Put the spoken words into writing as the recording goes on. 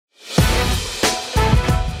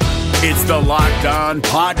It's the Locked On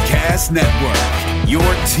Podcast Network, your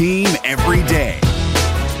team every day.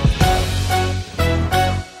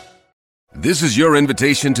 This is your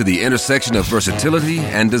invitation to the intersection of versatility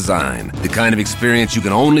and design. The kind of experience you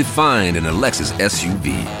can only find in a Lexus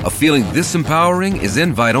SUV. A feeling this empowering is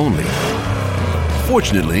invite only.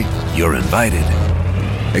 Fortunately, you're invited.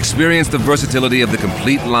 Experience the versatility of the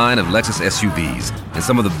complete line of Lexus SUVs and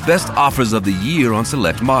some of the best offers of the year on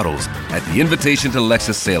select models at the Invitation to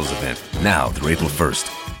Lexus sales event, now through April 1st.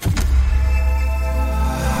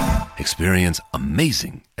 Experience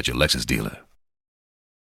amazing at your Lexus dealer.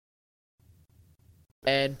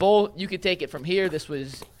 And Bull, you can take it from here. This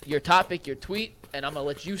was your topic, your tweet, and I'm going to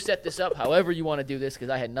let you set this up however you want to do this because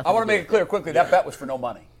I had nothing I want to do make it clear quickly, that bet was for no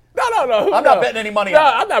money. No. I'm not betting any money on it.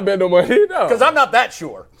 I'm not betting no money, no. Because I'm not that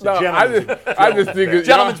sure. No, I just think it's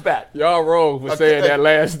gentleman's bet. Y'all wrong for saying that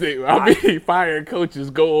last thing. I mean, firing coaches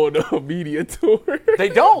go on a media tour. They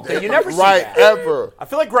don't. You never see that. Ever. I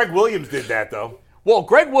feel like Greg Williams did that, though. Well,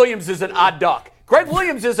 Greg Williams is an odd duck. Greg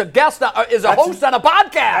Williams is a guest, is a host on a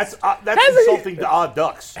podcast. That's insulting to odd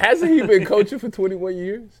ducks. Hasn't he been coaching for 21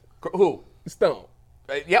 years? Who? Stone.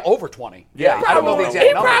 Yeah, over 20. Yeah, I don't know the exact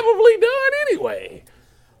He number. probably done anyway.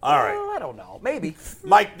 All right. I don't know. Maybe.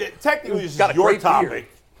 Mike, technically this is your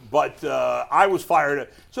topic, but I was fired.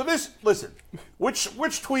 So listen,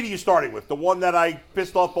 which tweet are you starting with? The one that I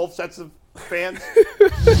pissed off both sets of fans?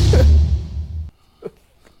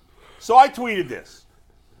 So I tweeted this.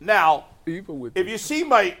 Now, if you see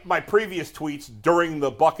my previous tweets during the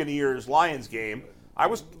Buccaneers-Lions game, I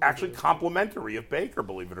was actually complimentary of Baker,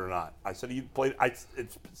 believe it or not. I said he played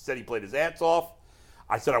his ass off.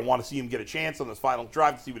 I said I want to see him get a chance on this final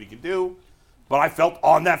drive to see what he can do. But I felt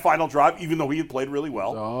on that final drive, even though he had played really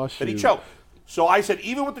well, that he choked. So I said,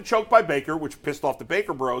 even with the choke by Baker, which pissed off the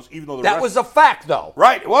Baker bros, even though that was a fact, though.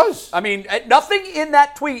 Right, it was. I mean, nothing in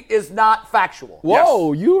that tweet is not factual.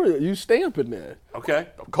 Whoa, you stamping that? Okay.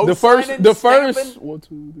 The first, 1,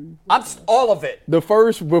 2, 3. All of it. The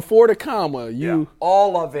first before the comma,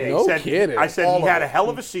 all of it. No kidding. I said he had a hell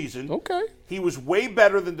of a season. Okay. He was way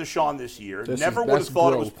better than Deshaun this year. Never would have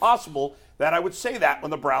thought it was possible that I would say that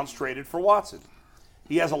when the Browns traded for Watson.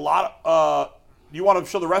 He has a lot of. You want to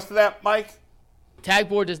show the rest of that, Mike? Tag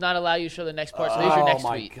board does not allow you to show the next part, so there's your next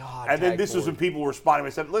tweet. God, and then this is when people were responding.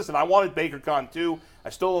 I said, listen, I wanted Baker Con too.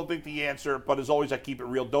 I still don't think the answer, but as always, I keep it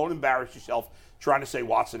real. Don't embarrass yourself trying to say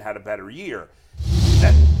Watson had a better year.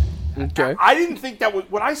 Okay. I didn't think that was,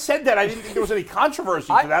 when I said that, I didn't think there was any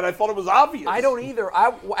controversy to that. I thought it was obvious. I don't either.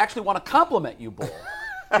 I actually want to compliment you, Bull,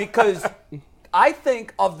 because I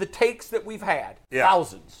think of the takes that we've had,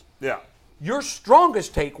 thousands. Yeah. Your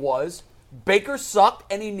strongest take was Baker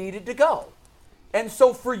sucked and he needed to go. And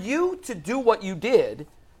so for you to do what you did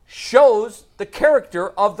shows the character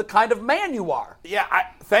of the kind of man you are. Yeah,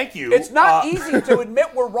 thank you. It's not easy to admit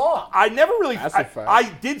we're wrong. I never really. That's a fact. I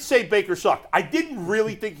did say Baker sucked. I didn't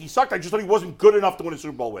really think he sucked. I just thought he wasn't good enough to win a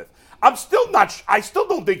Super Bowl with. I still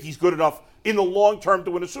don't think he's good enough in the long term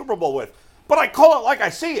to win a Super Bowl with. But I call it like I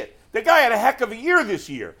see it. The guy had a heck of a year this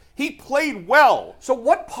year. He played well. So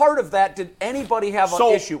what part of that did anybody have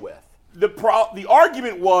an issue with? The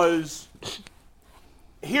argument was.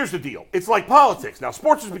 Here's the deal. It's like politics. Now,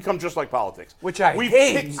 sports has become just like politics. Which I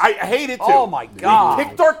hate. I hate it, too. Oh, my God. We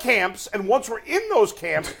picked our camps, and once we're in those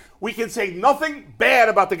camps, we can say nothing bad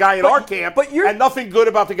about the guy in our camp and nothing good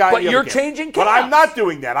about the guy in the other camp. But you're changing camps. But I'm not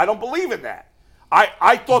doing that. I don't believe in that.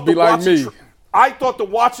 I thought the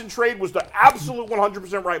Watson trade was the absolute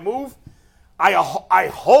 100% right move.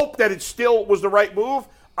 I hope that it still was the right move.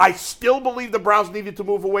 I still believe the Browns needed to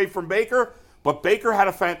move away from Baker. But Baker had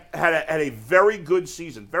a very good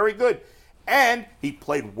season, very good. And he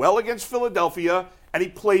played well against Philadelphia, and he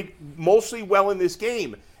played mostly well in this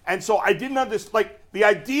game. And so I didn't understand, like, the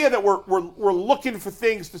idea that we're looking for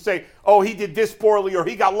things to say, oh, he did this poorly or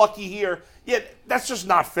he got lucky here. Yeah, that's just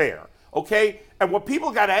not fair, okay? And what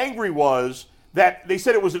people got angry was that they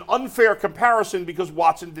said it was an unfair comparison because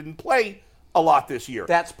Watson didn't play a lot this year.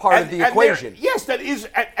 That's part of the equation. Yes, that is,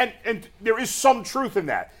 and there is some truth in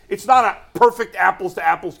that. It's not a perfect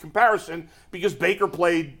apples-to-apples comparison because Baker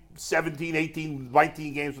played 17, 18,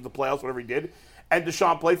 19 games with the playoffs, whatever he did, and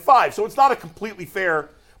Deshaun played 5. So it's not a completely fair.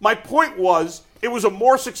 My point was it was a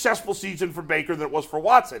more successful season for Baker than it was for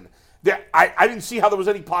Watson. I didn't see how there was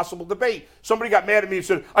any possible debate. Somebody got mad at me and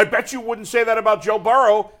said, I bet you wouldn't say that about Joe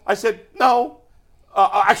Burrow. I said, no.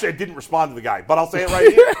 Actually, I didn't respond to the guy, but I'll say it right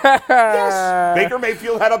here. Yes, Baker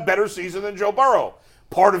Mayfield had a better season than Joe Burrow.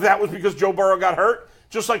 Part of that was because Joe Burrow got hurt,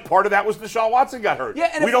 just like part of that was Deshaun Watson got hurt.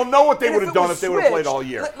 Yeah, we don't know what they would have done if they would have played all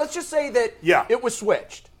year. Let's just say that it was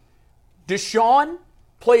switched. Deshaun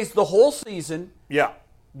plays the whole season. Yeah.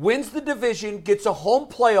 wins the division, gets a home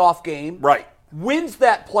playoff game, Right. wins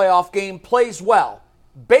that playoff game, plays well.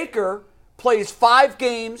 Baker plays 5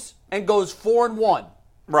 games and goes 4-1.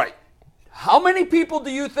 Right. How many people do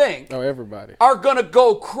you think everybody are going to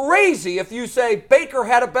go crazy if you say Baker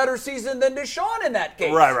had a better season than Deshaun in that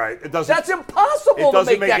case? Right. It doesn't. That's impossible to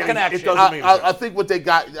make that connection. It doesn't make sense. I think what they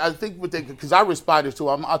got. Because I responded to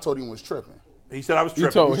him. I told him he was tripping. He said I was tripping.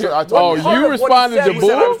 You told him. I told him. You responded to He said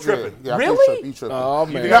I was Bull? tripping. Yeah, Really? He tripping. Oh,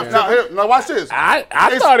 man. Now, watch this. I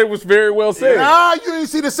thought it was very well said. Nah, you didn't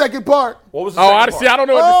see the second part. What was the Oh, second part? I don't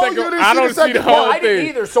know what the second. I don't see the whole I didn't thing.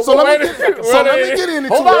 either. So, So wait let a second. me get into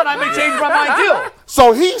it. Hold on, I may change my mind too.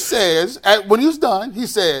 So he says, when he's done, he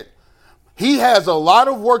said he has a lot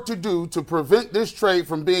of work to do to prevent this trade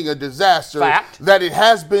from being a disaster Fact. that it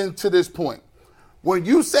has been to this point. When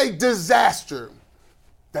you say disaster,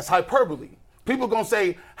 that's hyperbole. People going to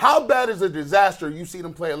say, how bad is a disaster you see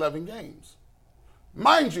them play 11 games?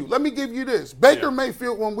 Mind you, let me give you this. Baker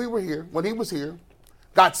Mayfield, when he was here,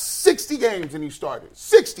 got 60 games and he started.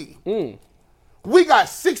 60. We got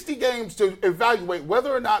 60 games to evaluate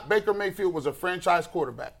whether or not Baker Mayfield was a franchise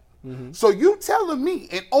quarterback. So you telling me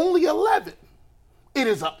in only 11, it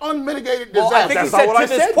is an unmitigated disaster. Well, I think That's he not said what to I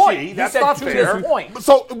this said, point. G. He That's said not to fair. this point.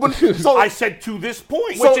 So I said to this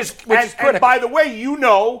point. Which is critical. And by the way, you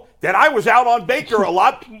know that I was out on Baker a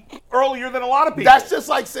lot earlier than a lot of people. that's just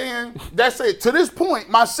like saying, that's it. To this point,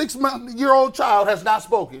 my 6-month-old child has not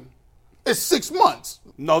spoken. It's 6 months.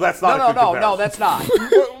 No, that's not a good comparison. No, that's not.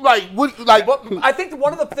 But I think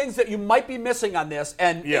one of the things that you might be missing on this,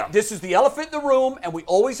 and this is the elephant in the room, and we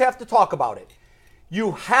always have to talk about it.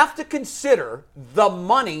 You have to consider the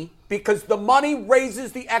money because the money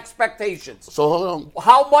raises the expectations. So hold on.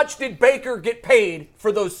 How much did Baker get paid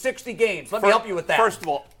for those 60 games? Let me help you with that. First of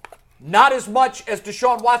all, not as much as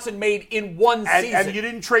Deshaun Watson made in one season. and you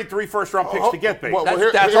didn't trade 3 first-round picks to get Baker.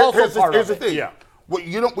 That's also part here's of the it. thing. Yeah. Well,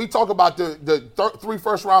 we talk about the 3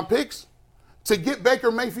 first-round picks. To get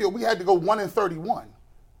Baker Mayfield, we had to go 1-31.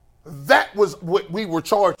 That was what we were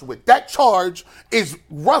charged with. That charge is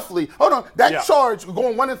roughly, charge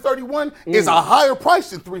going 1-31 is a higher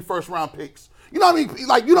price than 3 first-round picks. You know what I mean?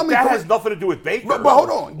 Like, you know what I mean? That has nothing to do with Baker. But hold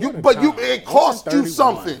on. It cost you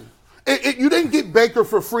something. You didn't get Baker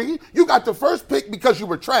for free. You got the first pick because you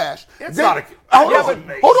were trash. It's Then- not a- Hold Yeah, on.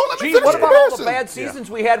 but- Hold on. Let me Gee, finish what the about all the comparison. bad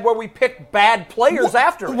seasons we had where we picked bad players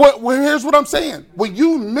after it? Well, here's what I'm saying. When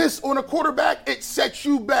you miss on a quarterback, it sets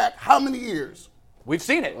you back how many years? We've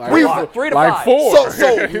seen it. We've- 3 to like 5. 4.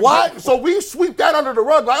 So why? So we sweep that under the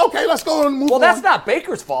rug. Like, okay, let's go and move Well, on. that's not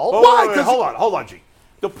Baker's fault. Oh, Why? wait, hold on, G.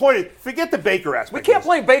 The point is, forget the Baker aspect. We can't of this,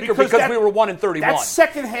 blame Baker because we were 1-31. That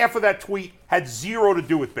second half of that tweet had 0 to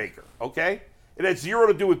do with Baker, okay? It had 0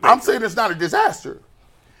 to do with Baker. I'm saying it's not a disaster.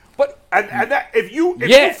 But And that, if you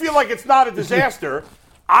Yes. feel like it's not a disaster,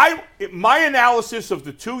 my analysis of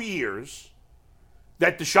the 2 years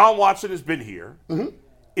that Deshaun Watson has been here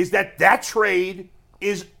is that trade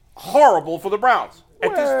is horrible for the Browns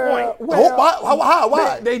at this point.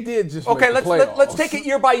 Why? They did just okay, make the let's playoffs. take it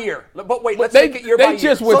year by year. But wait, let's They- take it year by year. they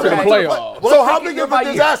just went to the Okay. playoffs. So how take it big year of by a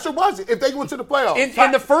year. disaster was it if they went to the playoffs?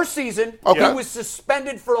 In the first season, Okay. he was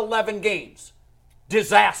suspended for 11 games.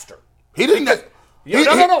 Disaster. He didn't. No.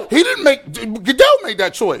 He didn't make. Goodell made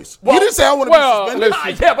that choice. He didn't say I want to well, be suspended.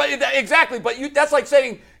 listen. Yeah, but exactly. But that's like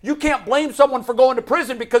saying you can't blame someone for going to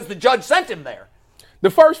prison because the judge sent him there. The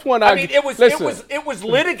first one, I mean, it was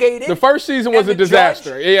litigated. The first season was and a the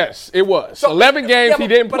disaster. judge- Yes, it was. So- 11 games, yeah, he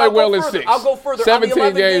didn't but play I'll go well in further. 6. I'll go further. 17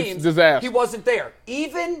 On the 11 games, disaster. He wasn't there.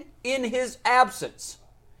 Even in his absence,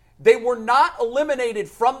 they were not eliminated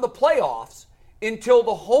from the playoffs until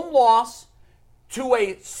the home loss to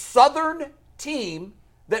a Southern team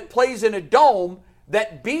that plays in a dome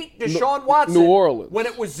that beat Deshaun Watson New Orleans. when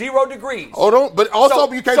it was 0 degrees. Hold on, but also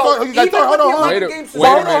you can't. Hold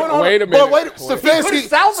on. Wait a minute. But wait, He could've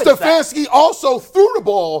salvaged Stefanski also threw the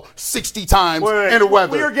ball 60 times in the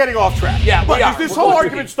weather. We are getting off track. Yeah, we are. This We're whole going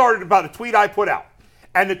argument started about a tweet I put out.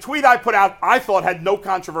 And the tweet I put out, I thought had no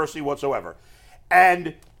controversy whatsoever.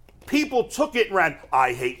 And people took it and ran,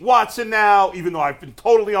 I hate Watson now, even though I've been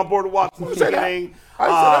totally on board with Watson from the beginning.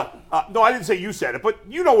 No, I didn't say you said it, but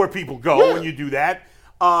you know where people go when you do that.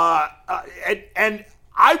 And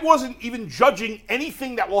I wasn't even judging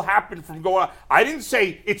anything that will happen from going on. I didn't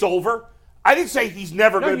say it's over. I didn't say he's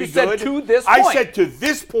never going to be you said good. to this I point. said to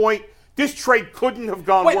this point, this trade couldn't have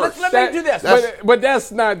gone Wait, worse. let me do this. But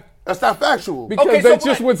that's not That's not factual. because Okay, they so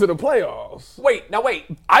just what? went to the playoffs. Wait.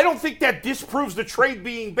 I don't think that disproves the trade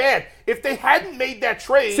being bad. If they hadn't made that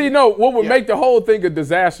trade, See, no, what would make the whole thing a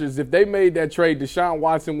disaster is if they made that trade, Deshaun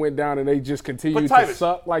Watson went down and they just continued to Tyvus,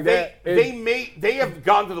 suck like that. They have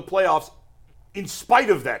gone to the playoffs in spite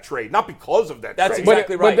of that trade, not because of that That's trade.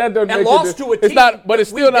 exactly right. But that doesn't and make lost to a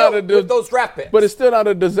team with those draft picks. But it's still not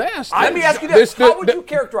a disaster. Let me ask you this. How would you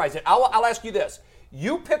characterize it? I'll ask you this.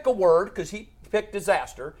 You pick a word, because he picked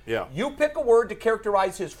disaster. Yeah. You pick a word to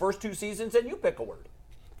characterize his first 2 seasons, and you pick a word.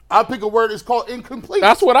 I'll pick a word. It's called incomplete.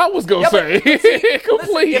 That's what I was going to say.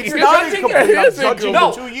 Incomplete. If you're judging I'm judging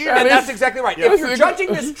no, 2 years. and that's exactly right. Yeah. If you're judging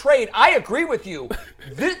this trade, I agree with you.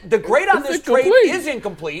 The grade on this trade is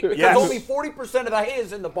incomplete because only 40% of that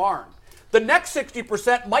is in the barn. The next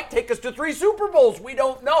 60% might take us to 3 Super Bowls. We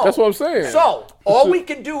don't know. That's what I'm saying. So all we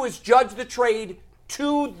can do is judge the trade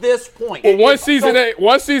to this point. Well, one season they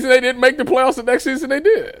didn't make the playoffs. The next season they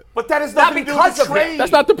did. But that is nothing to do with the trade.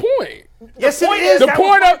 That's not the point. Yes, it is. The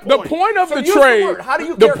point of the trade. How do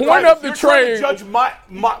you the point of the You're trying trade. to judge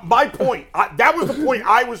my point. That was the point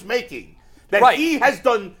I was making. That he has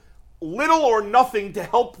done little or nothing to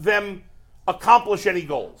help them accomplish any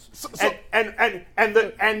goals. And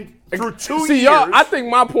through 2 years. Y'all, I think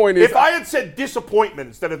my point is, if I had said disappointment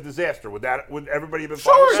instead of disaster, would everybody have been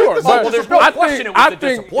fine? Sure. Well, there's no question it was a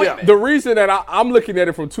disappointment. The reason that I'm looking at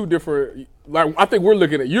it from 2 different, like I think you're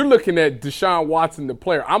looking at Deshaun Watson, the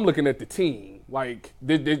player. I'm looking at the team. Like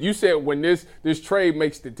you said, when this trade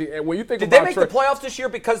makes the team, and when you think did about they make the playoffs this year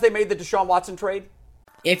because they made the Deshaun Watson trade?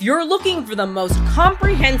 If you're looking for the most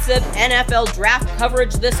comprehensive NFL draft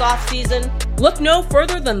coverage this offseason, look no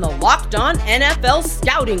further than the Locked On NFL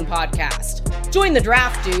Scouting Podcast. Join the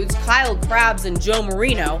draft dudes, Kyle Krabs and Joe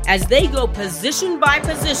Marino, as they go position by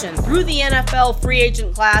position through the NFL free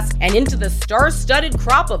agent class and into the star-studded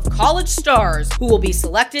crop of college stars who will be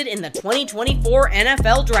selected in the 2024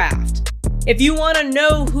 NFL Draft. If you want to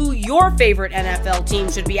know who your favorite NFL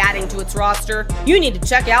team should be adding to its roster, you need to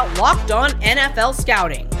check out Locked On NFL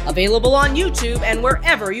Scouting, available on YouTube and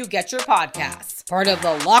wherever you get your podcasts. Part of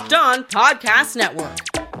the Locked On Podcast Network.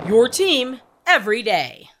 Your team every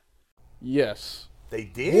day. Yes. They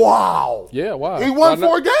did? Wow. Yeah, wow. He won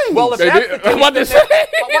 4 games. Well, if that's the case, What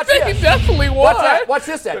he definitely won. What's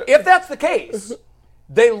this then? If that's the case,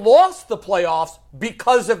 they lost the playoffs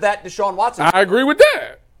because of that Deshaun Watson. I agree with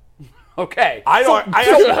that. Okay. I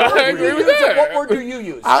agree with that. What word do you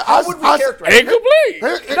use? How would we characterize it?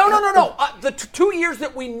 Incomplete. No. The 2 years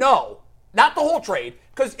that we know, not the whole trade,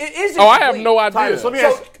 because it is incomplete. Oh, I have no idea. Titus, let me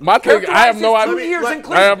ask my thing. I have no idea. 2 years I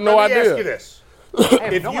inclusive. have no Let me idea. ask you this.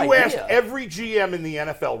 If you asked every GM in the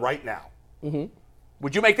NFL right now,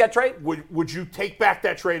 would you make that trade? would you take back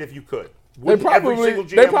that trade if you could? They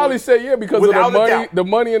probably say yeah because of the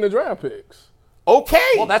money and the draft picks.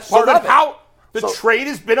 Okay. Well, that's part of it. How the trade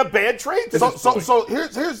has been a bad trade. So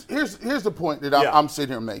here's the point that I'm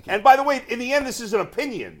sitting here making. And by the way, in the end, this is an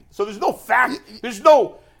opinion. So there's no fact.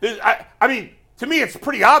 I mean, to me, it's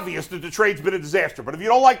pretty obvious that the trade's been a disaster. But if you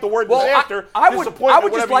don't like the word disaster, I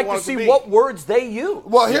would just like to see what words they use.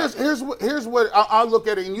 Well, here's what I look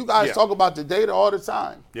at it, and you guys talk about the data all the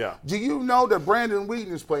time. Yeah. Do you know that Brandon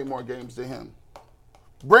Wheaton has played more games than him?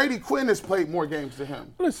 Brady Quinn has played more games than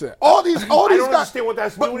him. Listen, all these I don't guys. understand what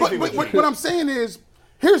that's doing. What I'm saying is,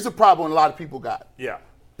 here's the problem a lot of people got. Yeah.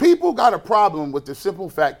 People got a problem with the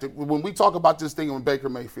simple fact that when we talk about this thing with Baker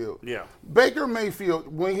Mayfield. Yeah. Baker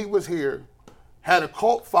Mayfield, when he was here, had a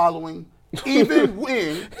cult following, even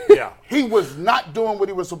when he was not doing what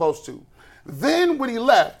he was supposed to. Then when he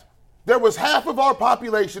left, there was half of our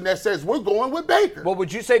population that says we're going with Baker. Well,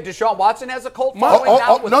 would you say Deshaun Watson has a cult following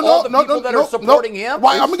now with all the people that are supporting him?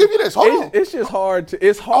 Why? I'm gonna give you this. Hold on. It's just hard.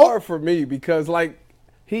 It's hard for me because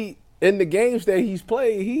he in the games that he's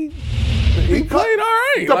played, he played all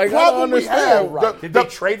right. The like, problem we have. Did they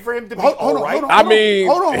trade for him to be all right? I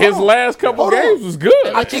mean, his last couple games was good.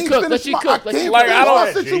 I can't finish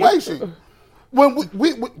my situation. When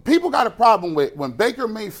we people got a problem with when Baker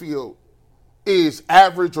Mayfield is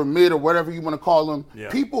average or mid or whatever you want to call him,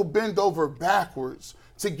 people bend over backwards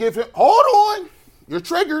to give him, hold on, you're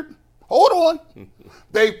triggered, hold on.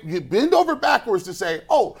 You bend over backwards to say,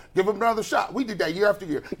 oh, give him another shot. We did that year after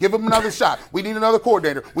year. Give him another shot. We need another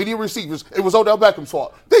coordinator. We need receivers. It was Odell Beckham's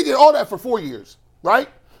fault. They did all that for 4 years, right?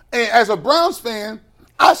 And as a Browns fan,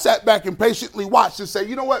 I sat back and patiently watched and say,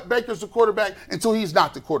 you know what, Baker's the quarterback until he's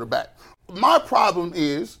not the quarterback. My problem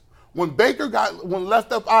is when Baker when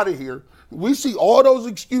left up out of here, we see all those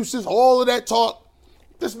excuses, all of that talk.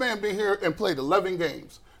 This man been here and played 11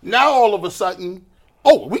 games. Now all of a sudden,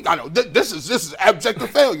 this is abject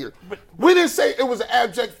failure. We didn't say it was an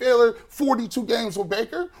abject failure. 42 games with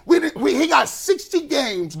Baker. He got 60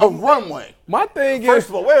 games of runway. My thing First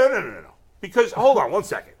of all, no. Because hold on one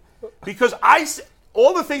second. Because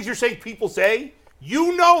all the things you're saying people say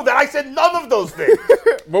You know that I said none of those things.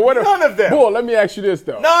 But what none of them. Boy, let me ask you this,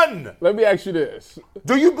 though. None. Let me ask you this.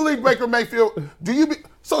 Do you believe Baker Mayfield?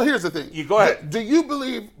 So here's the thing. You go ahead. Do you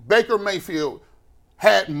believe Baker Mayfield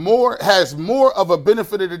has more of a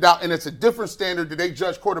benefit of the doubt, and it's a different standard that they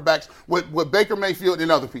judge quarterbacks with Baker Mayfield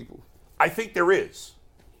than other people? I think there is.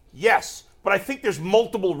 Yes. But I think there's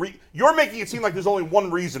multiple you're making it seem like there's only one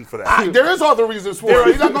reason for that. There is other reasons for There it. are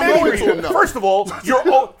You're not going to many go into reasons. them,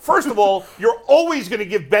 though. First of all, you're always going to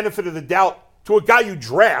give benefit of the doubt to a guy you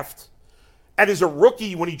draft and is a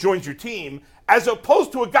rookie when he joins your team, as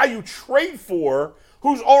opposed to a guy you trade for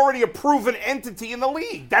who's already a proven entity in the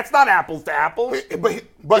league. That's not apples to apples. But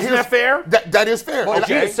Isn't that fair? That is fair. Well,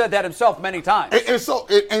 he has said that himself many times.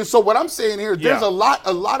 And so what I'm saying here, there's a lot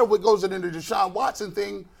of what goes into the Deshaun Watson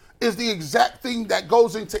thing is the exact thing that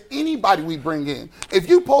goes into anybody we bring in. If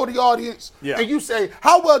you poll the audience and you say,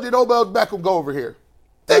 how well did Odell Beckham go over here?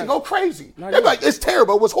 They go crazy. They're like, it's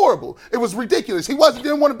terrible. It was horrible. It was ridiculous. He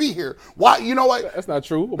didn't want to be here. Why? You know what? That's not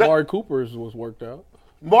true. Amari Cooper's was worked out.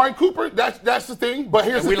 Amari Cooper, that's the thing. But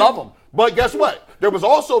here's the thing. We love him. But guess what? There was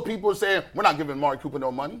also people saying, we're not giving Amari Cooper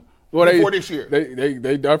no money. Before this year.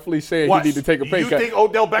 They definitely saying he need to take a pay cut. You think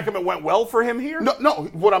Odell Beckham, it went well for him here? No.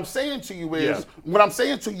 What I'm saying to you is,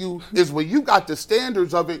 when you got the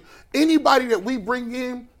standards of it, anybody that we bring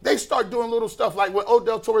in, they start doing little stuff like when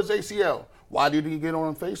Odell tore his ACL. Why did he get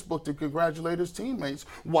on Facebook to congratulate his teammates?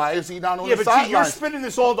 Why is he not on the sidelines? You're spinning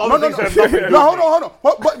this all the other things that have nothing to do with hold on.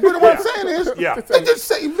 But what I'm saying is, it's the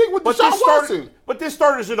same thing with Deshaun Watson. But this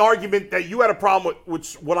started as an argument that you had a problem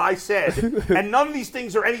with what I said, and none of these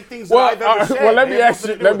things are anything that I've ever said. Well, let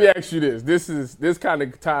me ask you this. This kind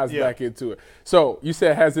of ties back into it. So you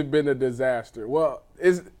said, has it been a disaster? Well,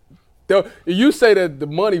 you say that the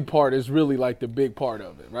money part is really like the big part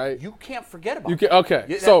of it, right? You can't forget about it. Okay.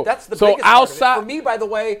 That's the biggest part of it. For me, by the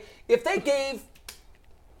way, if they gave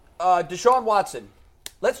Deshaun Watson,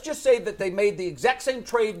 let's just say that they made the exact same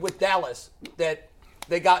trade with Dallas that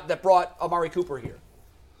brought Amari Cooper here,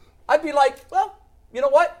 I'd be like, well, you know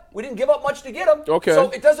what? We didn't give up much to get him. Okay. So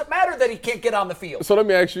it doesn't matter that he can't get on the field. So let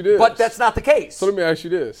me ask you this. But that's not the case. So let me ask you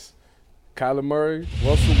this. Kyler Murray,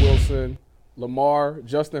 Russell Wilson, Lamar,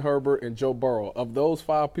 Justin Herbert, and Joe Burrow. Of those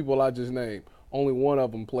 5 people I just named, only one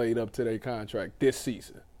of them played up to their contract this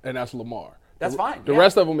season, and that's Lamar. That's fine. The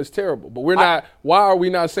rest of them is terrible. But we're not. Why are we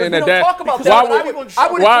not saying that? We don't talk about that.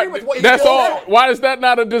 I would agree with what you That's just all. said. Why is that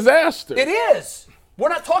not a disaster? It is. We're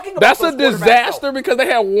not talking about That's those a disaster because they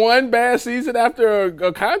had one bad season after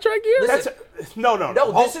a contract year? No.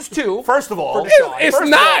 No, this is 2. First of all, it's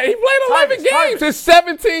not. He played 11 games. It's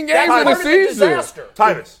 17 games in a season.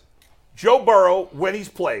 Tyvus, Joe Burrow, when he's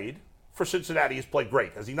played for Cincinnati, has played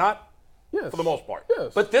great. Has he not? Yes. For the most part.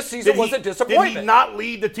 Yes. But this season was a disappointment. Did he not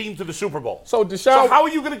lead the team to the Super Bowl? So how are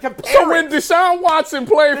you going to compare So when Deshaun Watson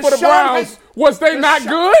played for the Browns, was they not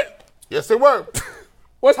good? Yes, they were.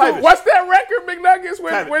 What's that record, McNuggets,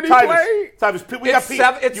 when he played? Tyvus, we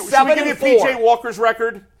got it's should 7 we give you PJ Walker's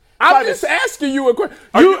record? I'm just asking you a question.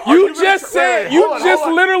 You just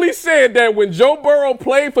literally said that when Joe Burrow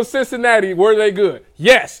played for Cincinnati, were they good?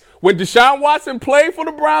 Yes. When Deshaun Watson played for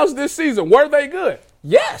the Browns this season, were they good?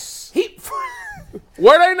 Yes.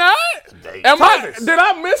 Were they not? Did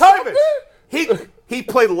I miss something? He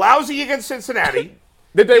played lousy against Cincinnati.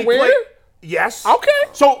 Did they win? Yes. Okay.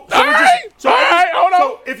 All right. Hold on.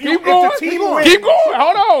 So if the team wins, keep going.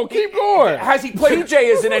 Hold on. Keep going. Has he played? PJ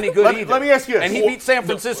isn't any good either. Let me ask you this. And he beat San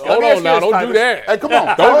Francisco. Hold on now. Don't do that. Hey, come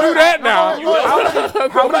on. Don't do that now.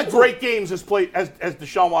 How many great games has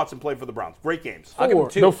Deshaun Watson played for the Browns? Great games. 4.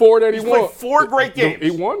 The 4 that he He's won. played 4 great games. He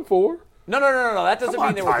won 4. No. That doesn't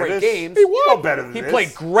mean they were great games. He won. You know better than He this.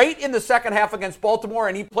 played great in the second half against Baltimore,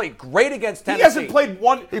 and he played great against Tennessee. He hasn't played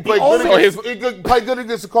one. He played good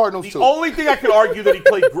against the Cardinals, too. The only thing I could argue that he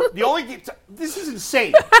played this is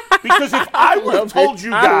insane. Because if I would have told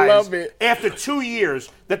you guys after 2 years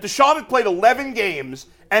that Deshaun had played 11 games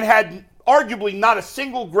and had arguably not a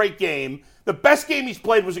single great game, the best game he's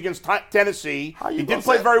played was against Tennessee. He did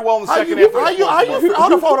play very well in the second half.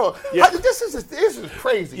 Hold on. Yeah. This is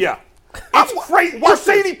crazy. Yeah. It's crazy. You're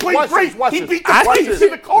saying he played great. He beat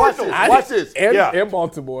the Cardinals. Watch this. And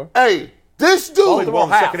Baltimore. Hey, this dude.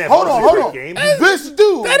 Hold on. This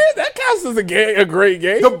dude. That counts as a great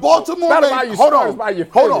game. The Baltimore Ravens. Hold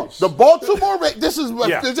on. The Baltimore Ravens. This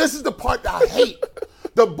is the part that I hate.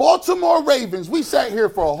 The Baltimore Ravens. We sat here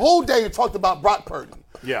for a whole day and talked about Brock Purdy.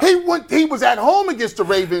 Yeah. He was at home against the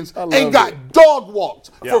Ravens and got dog walked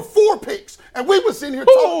for 4 picks. And we were sitting here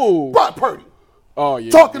talking Brock Purdy. Oh,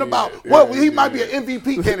 yeah. Talking about, he might be an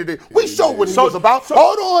MVP candidate. We showed what he was about.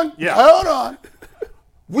 Hold on.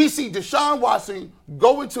 We see Deshaun Watson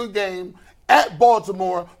go into a game at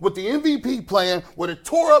Baltimore with the MVP plan, with a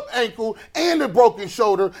tore-up ankle and a broken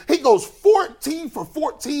shoulder. He goes 14 for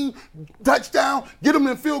 14, touchdown, get him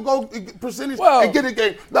in field goal percentage, and get a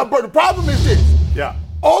game. Now, but the problem is this. Yeah.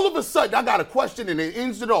 All of a sudden, I got a question, and it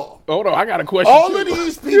ends it all. Hold on, I got a question, All too. of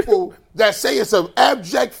these people that say it's an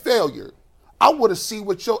abject failure, I want to see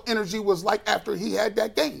what your energy was like after he had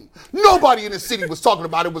that game. Nobody in the city was talking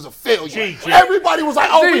about it was a failure. Everybody was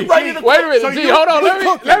like, we ready to wait a minute, G, hold on.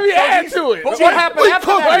 Let me add to it. But what happened after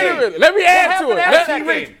that Wait a game? minute. Let me add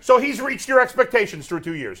to it. So he's reached your expectations through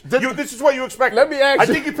 2 years. This is what you expect. Let me ask I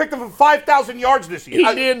you- think you picked him for 5,000 yards this year.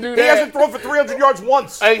 He didn't do that. He hasn't thrown for 300 yards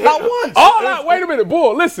once. Not once. Wait a minute,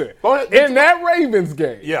 Bull, listen. In that Ravens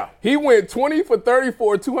game, he went 20 for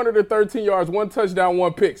 34, 213 yards, 1 touchdown,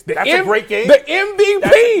 1 pick. That's a great game. The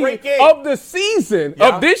MVP great game. of the season,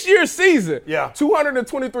 of this year's season,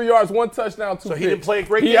 223 yards, 1 touchdown, 2 So picks. he didn't play a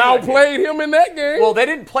great game. He outplayed him in that game. Well, they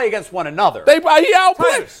didn't play against one another. He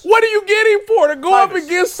outplayed. Tyvus. What are you getting for? To go up Tyvus.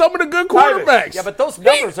 against some of the good quarterbacks. Yeah, but those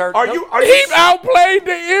numbers are you He outplayed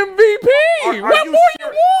the MVP. What more you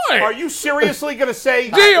want? Are you seriously going to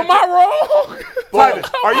say? Gee, am I wrong?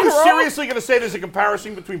 Tyvus, are you Am I wrong? seriously going to say there's a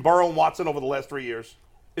comparison between Burrow and Watson over the last 3 years?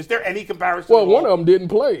 Is there any comparison? Well, at one all? of them didn't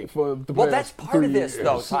play for the Well, past that's part of 3 this, years.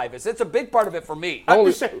 though, Tyvus. It's a big part of it for me.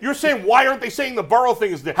 You're saying why aren't they saying the Burrow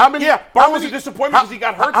thing is there? How many- Burrow how was a many- disappointment because he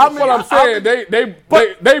got hurt. That's what I'm saying.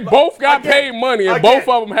 They both got paid money, and both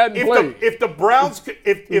of them hadn't played. If the Browns,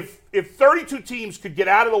 if 32 teams could get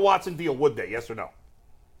out of the Watson deal, would they? Yes or no?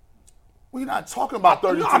 We're not talking about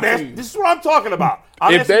 32 teams. This is what I'm talking about.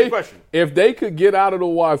 I'm asking you a question. If they could get out of the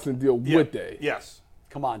Watson deal, would they? Yes.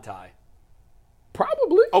 Come on, Ty.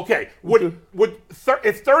 Probably. Okay.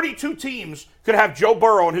 If 32 teams could have Joe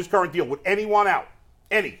Burrow in his current deal, would any want out?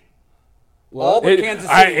 Any? All but Kansas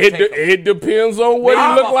City would take him. It depends on what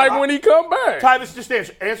he look like when he come back. Tyvus, just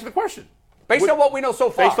answer the question. Based on what we know so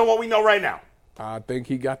far. Based on what we know right now. I think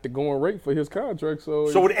he got the going rate for his contract.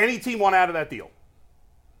 So would any team want out of that deal?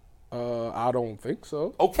 I don't think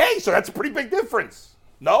so. Okay, so that's a pretty big difference.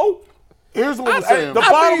 No? Here's what I'm saying. The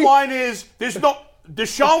bottom line is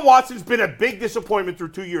Deshaun Watson's been a big disappointment through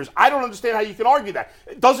 2 years. I don't understand how you can argue that.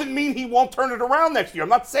 It doesn't mean he won't turn it around next year. I'm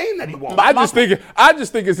not saying that he won't. I just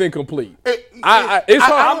think it's incomplete. It's hard.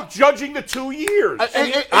 I'm judging the 2 years.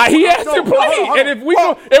 He hasn't played, and if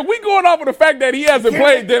we going off of the fact that he hasn't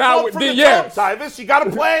played, then yes. Tyvus, you got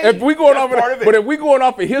to play. If we going That's off part of it. but if we going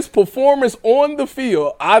off of his performance on the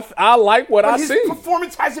field, I like what I his see.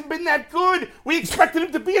 performance hasn't been that good. We expected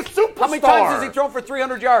him to be a superstar. How many times has he thrown for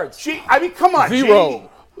 300 yards? Come on, Zero. G.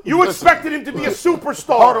 You expected him to be a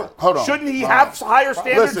superstar. Hold on. Shouldn't he have higher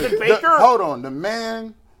standards than Baker? Hold on. The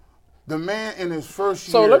man in his first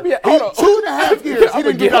year. So let me hold on. 2.5 years. He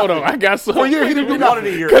didn't do Hold nothing. on, I got some. For a year, he didn't do nothing.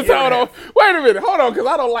 in a year. Cause hold on, wait a minute, hold on, cause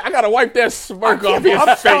I gotta wipe that smirk off his I'm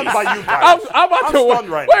face. stunned by you guys. I'm about I'm to stunned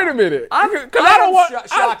right wait now. a minute, I'm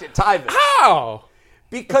shocked at Tyvus. How?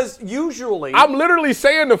 Because usually, I'm literally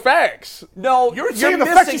saying the facts. no, You're saying the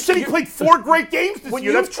fact missing- you said he played 4 great games this When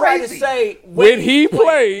year. you That's try crazy. to say When he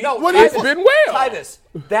played, it's been well. Titus,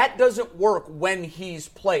 that doesn't work when he's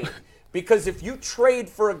played. Because if you trade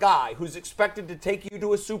for a guy who's expected to take you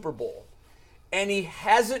to a Super Bowl and he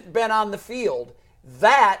hasn't been on the field,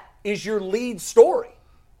 that is your lead story.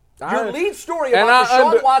 Your lead story about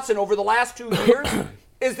Deshaun Watson over the last 2 years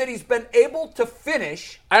is that he's been able to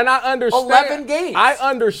finish and I understand 11 games. I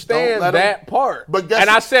understand that part. But guess and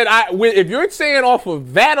I said, if you're saying off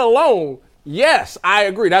of that alone, yes, I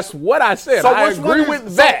agree. That's what I said. I agree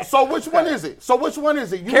with that. So which one is it?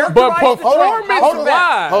 But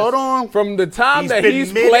performance-wise, hold on. From the time that been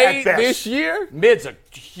he's mid played at best. this year, Mid's a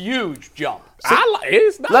huge jump.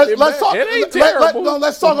 it's not. Let's talk. It ain't terrible.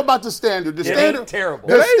 Let's talk about the standard. The standard ain't terrible.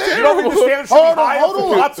 The It ain't standard- You don't think the standard should be higher hold for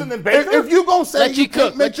on. Watson than Baker? If you gonna say Let you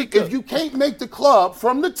cook, if you can't make the club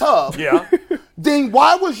from the tub, Yeah. then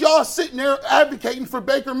why was y'all sitting there advocating for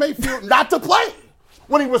Baker Mayfield not to play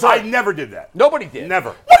when he was I hurt? never did that. Nobody did.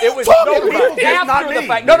 Never. It was talking no, about? it was People did, not after the me.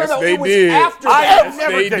 fact. No, Yes, it was they did. after I the have fact.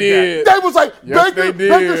 never They did did. They was like, Yes, they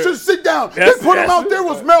Baker did. should sit down. Yes, they put him yes. out there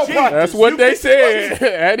was malpractice. That's what You they keep- said.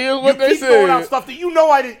 That is what they keep throwing out said. stuff that you know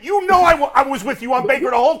I didn't. You know I was with you on Baker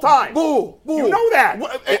the whole time. Boo. You know that.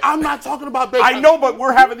 I'm not talking about Baker. I know, but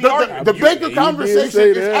we're having the argument. The Baker He conversation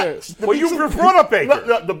did say is that. Well, you brought up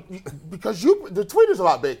Baker. because the tweet is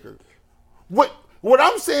about Baker. What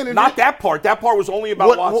I'm saying is Not that part. That part was only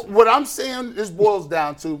about Watson. what I'm saying is boils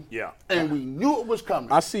down to, Yeah. and we knew it was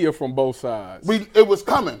coming. I see it from both sides. It was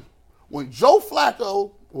coming. When Joe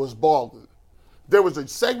Flacco was balling, there was a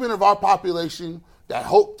segment of our population that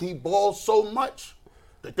hoped he balled so much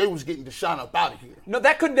that they was getting Deshaun up out of here. No,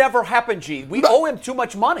 that could never happen, G. We owe him too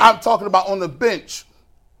much money. I'm talking about on the bench.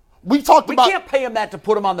 We can't pay him that to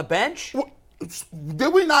put him on the bench.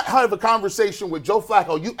 Did we not have a conversation with Joe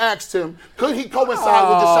Flacco? You asked him, could he coincide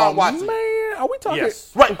with Deshaun Watson? Man, are we talking?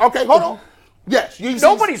 Yes. Right. Okay, hold on. Yes.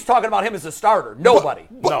 Nobody's talking about him as a starter. Nobody.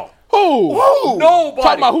 No. Who? Nobody.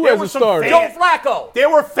 Talking about who There as were a some starter? Joe Flacco. There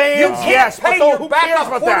were fans, You can't yes, pay but your who cares backup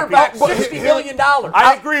about that? quarterback But $60 million.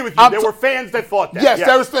 I agree with you. There were fans that thought that. Yes,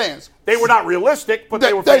 there was fans. They were not realistic, but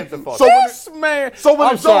they were fans that thought so that. This man. So when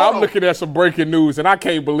I'm it's sorry, over- I'm looking at some breaking news, and I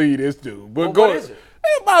can't believe this dude. But Well, go what is it?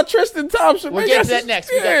 Hey, about Tristan Thompson. We'll man, get to that's- that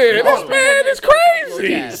next. Yeah, this man is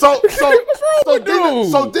crazy. Okay. So What's wrong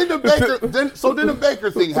with then the Baker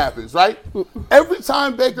thing happens, right? Every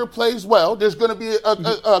time Baker plays well, there's going to be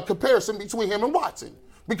a comparison between him and Watson.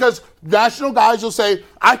 Because national guys will say,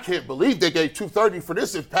 I can't believe they gave $230 for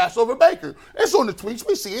this and pass over Baker. It's on the tweets.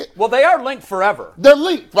 We see it. Well, they are linked forever. They're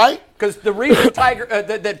linked, right? Because the reason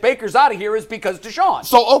that Baker's out of here is because Deshaun.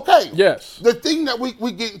 So, okay. Yes. The thing that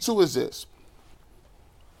we get into is this.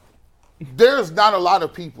 There's not a lot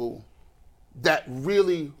of people that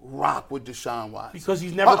really rock with Deshaun Watson. Because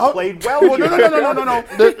he's never played well. No.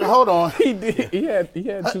 Hold on. He did. He had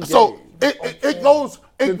 2 So games. it goes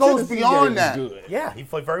Tennessee beyond game that. was good. Yeah, he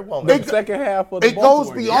played very well. The second half of the It goes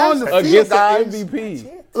Baltimore beyond game. the field, against guys. the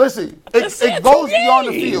MVP. Listen, it goes beyond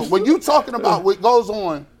the field. When you're talking about what goes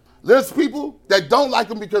on, there's people that don't like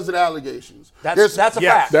him because of the allegations. That's a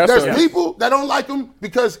yes. fact. There's people that don't like him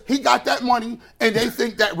because he got that money and they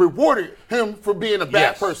think that rewarded him for being a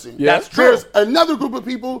bad person. Yeah. That's true. There's another group of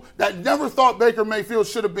people that never thought Baker Mayfield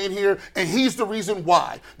should have been here, and he's the reason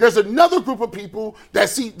why. There's another group of people that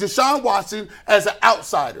see Deshaun Watson as an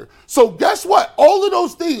outsider. So guess what? All of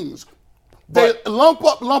those things, they lump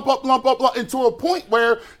up into a point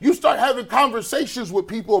where you start having conversations with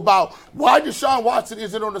people about why Deshaun Watson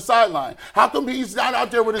isn't on the sideline. How come he's not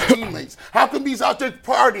out there with his teammates? How come he's out there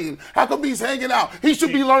partying? How come he's hanging out? He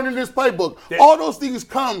should be learning this playbook. All those things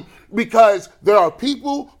come because there are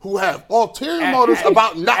people who have ulterior motives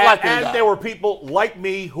about not liking And that. there were people like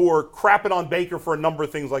me who are crapping on Baker for a number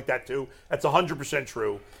of things like that too. That's 100%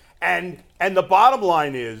 true. And the bottom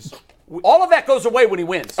line is, All of that goes away when he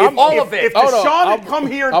wins. if If Deshaun had come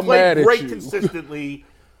here and I'm mad played at great you. consistently,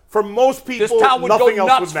 for most people, this town would go nothing else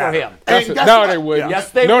nuts would for matter. him. And guess No, what? they wouldn't.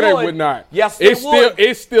 Yes, they no, would. they would not. Yes, they it's would.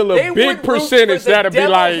 It's still a They big would root percentage for the that'll be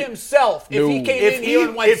devil like himself if he no. came If in here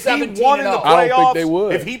and went he 17 won in the I don't think playoffs, they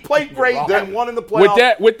would. if he played great and won in the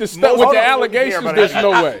playoffs, with the most people allegations, wouldn't care, there's but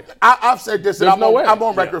no way. I've said this, and There's no way. I'm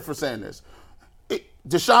on record for saying this.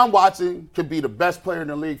 Deshaun Watson could be the best player in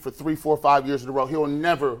the league for 3, 4, 5 years in a row. He'll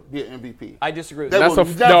never be an MVP. I disagree with They that. will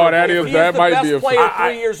That's never no, that be. is If he that is the might best be a player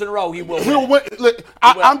 3 years in a row, he will He'll win. win. Look,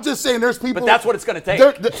 I'm just saying there's people. But that's what it's going to take.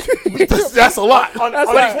 That's a lot. But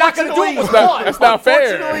he's not going to do it with one. That's not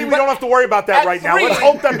fair. Unfortunately, we don't have to worry about that At right now. 3, Let's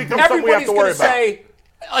hope that becomes something we have to worry everybody's about. going to say,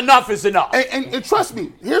 enough is enough. And trust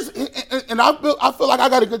me, I feel like I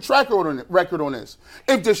got a good track record on this.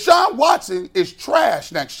 If Deshaun Watson is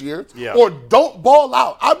trash next year or don't ball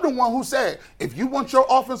out, I'm the one who said, if you want your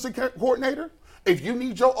offensive coordinator, if you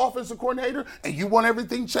need your offensive coordinator and you want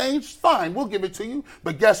everything changed, fine, we'll give it to you.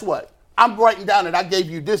 But guess what? I'm writing down that I gave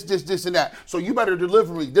you this, and that. So you better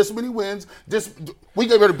deliver me this many wins. We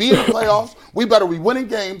better be in the playoffs. We better be winning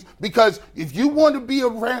games, because if you want to be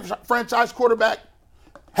a franchise quarterback,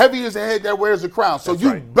 heavy is the head that wears the crown. So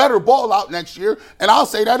you better ball out next year, and I'll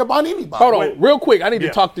say that about anybody. Hold on, real quick. I need to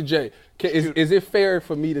talk to Jay. Is it fair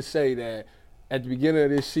for me to say that at the beginning of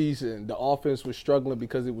this season, the offense was struggling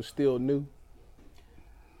because it was still new?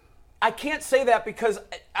 I can't say that because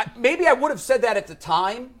maybe I would have said that at the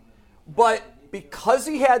time, but because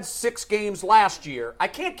he had 6 games last year, I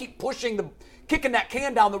can't keep kicking that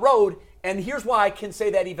can down the road. And here's why I can say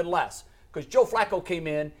that even less. Because Joe Flacco came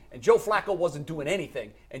in, and Joe Flacco wasn't doing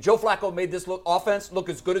anything. And Joe Flacco made this offense look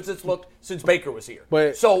as good as it's looked since Baker was here.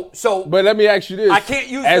 But let me ask you this. I can't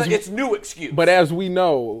use it's new excuse. But as we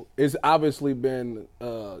know, it's obviously been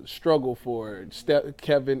a struggle for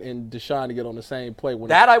Kevin and Deshaun to get on the same play.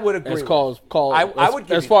 I would agree.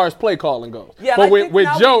 As far as play calling goes. Yeah, but with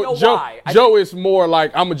Joe, Joe is more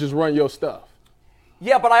like, I'm going to just run your stuff.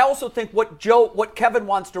 Yeah, but I also think what Kevin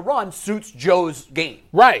wants to run suits Joe's game.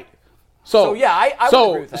 Right. So yeah, I would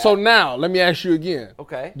agree with that. So now, let me ask you again.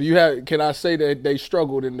 Okay. Can I say that they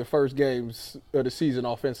struggled in the first games of the season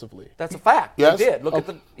offensively? That's a fact. Yes. They did. Look at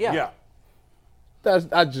the. Yeah.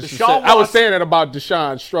 I was saying it about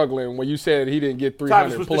Deshaun struggling when you said he didn't get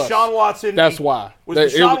 300 was plus. Deshaun Watson. That's why. He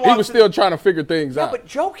Watson, was still trying to figure things out. But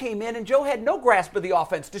Joe came in and Joe had no grasp of the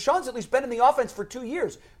offense. Deshaun's at least been in the offense for 2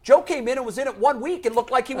 years. Joe came in and was in it 1 week and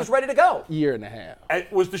looked like he was ready to go. Year and a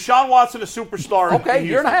half. Was Deshaun Watson a superstar? Okay,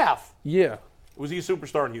 year and a half. Yeah. Was he a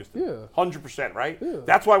superstar in Houston? Yeah. 100%, right? Yeah.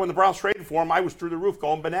 That's why when the Browns traded for him, I was through the roof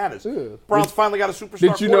going bananas. Yeah. Browns finally got a superstar.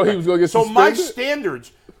 Did you know he was going to get suspended? So my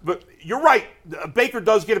standards, but you're right. Baker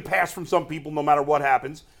does get a pass from some people no matter what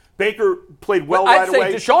happens. Baker played well right away.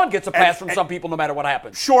 I'd say Deshaun gets a pass from some people no matter what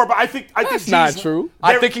happens. Sure, but I think that's not true.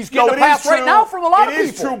 I think he's getting a pass right now from a lot of people.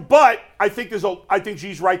 It is true, but I think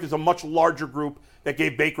G's right. There's a much larger group that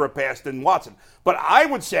gave Baker a pass than Watson. But I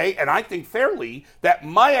would say, and I think fairly, that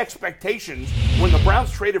my expectations when the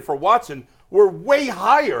Browns traded for Watson were way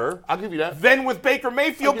higher I'll give you that. than with Baker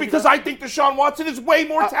Mayfield because I think Deshaun Watson is way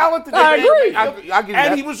more talented than I Baker agree. Mayfield. I'll give you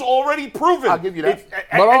and that. he was already proven. I'll give you that.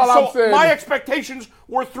 But all I'm saying my is- expectations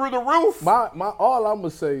were through the roof. All I'm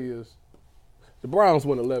gonna say is the Browns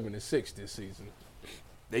went 11-6 this season.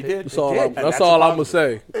 They did. That's all I'm gonna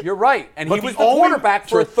say. You're right. And But he was the the only quarterback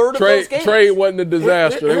for a third of those games. Trade wasn't a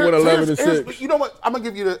disaster. They went 11-6. You know what? I'm gonna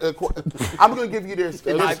give you I'm gonna give you this.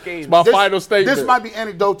 5 games. My final statement. This might be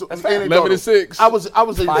anecdotal. 11-6. I was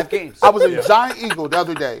 5 games. I was a Giant Eagle the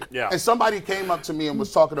other day, Yeah. and somebody came up to me and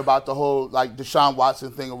was talking about the whole like Deshaun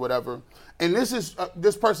Watson thing or whatever. And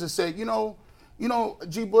this person said, you know,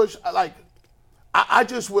 G. Bush, I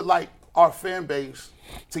just would like our fan base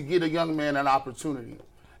to get a young man an opportunity.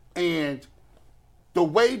 And the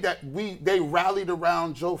way that they rallied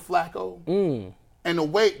around Joe Flacco, and the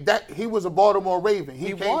way that he was a Baltimore Raven,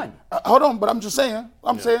 he won. Hold on, but I'm just saying.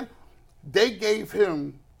 I'm saying they gave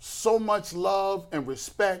him so much love and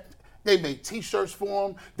respect. They made T-shirts for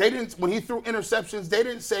him. They didn't when he threw interceptions. They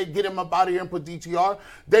didn't say get him up out of here and put DTR.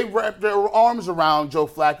 They wrapped their arms around Joe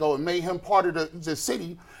Flacco and made him part of the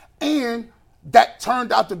city, and that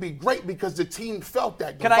turned out to be great because the team felt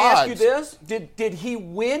that. Can I ask you this? Did he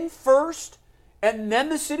win first and then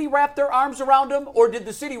the city wrapped their arms around him, or did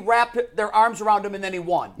the city wrap their arms around him and then he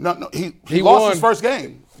won? No, he won. lost his first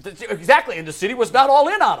game. Exactly, and the city was not all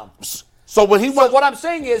in on him. So when he went, what I'm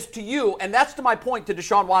saying is to you, and that's to my point to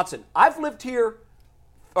Deshaun Watson. I've lived here,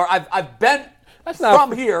 or I've been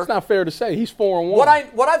from here. It's not fair to say he's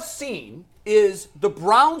 4-1. What I've seen is the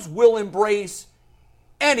Browns will embrace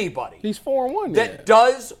anybody He's 4-1 that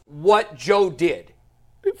does what Joe did.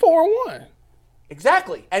 He's 4-1.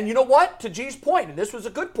 Exactly. And you know what? To G's point, and this was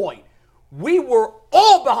a good point, we were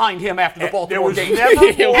all behind him after the Baltimore was game. never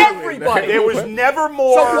more- Everybody. There was never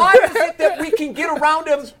more. So why is it that we can get around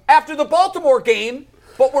him after the Baltimore game,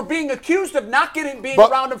 but we're being accused of not being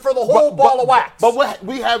around him for the whole ball of wax? But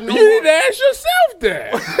we have no. You need to ask yourself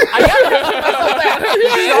that.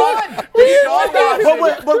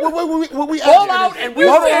 But we Ball out and we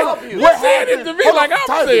will help you. You said it to me like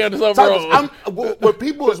I'm saying something wrong. What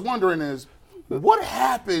people is wondering is, what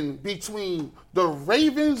happened between the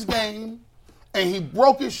Ravens game and he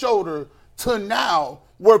broke his shoulder to now?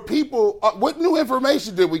 Where people, what new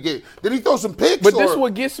information did we get? Did he throw some picks? But this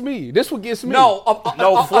what gets me. No, a Flacco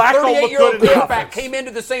looked 38-year-old good in the quarterback offense. came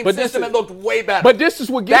into the same But this system is- and looked way better. But this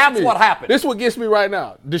is what gets me. That's what happened. This is what gets me right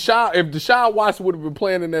now. If Deshaun Watson would have been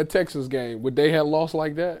playing in that Texas game, would they have lost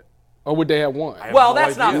like that? Or would they have won? Well,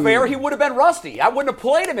 that's not fair. He would have been rusty. I wouldn't have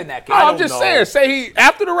played him in that game. I'm just saying. Say he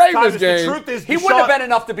after the Ravens game. The truth is, He wouldn't have been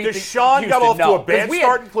enough to beat Deshaun Houston, got off no. to a bad 'Cause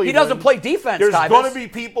start in Cleveland. He doesn't play defense, There's Tyvus. going to be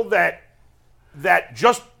people that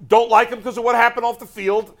just don't like him because of what happened off the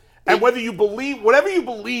field. And whether you believe, whatever you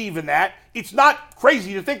believe in that, it's not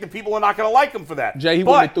crazy to think that people are not going to like him for that. Jay, he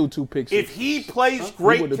But wouldn't have threw 2 pick if sixes. he plays He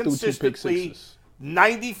great wouldn't have threw 2 pick consistently, sixes.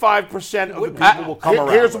 95% of the people will come around.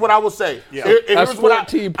 Here's what I will say. Yeah. Here's That's what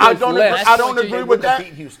 14 I points don't less. agree, I don't That's agree what with they would that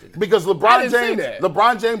beat Houston. because I LeBron didn't say James. that.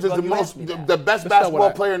 LeBron James is you asked me that. the best not what basketball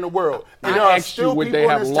I- player in the world, and I there are asked you still would people they in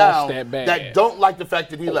have this lost town that bad. that don't like the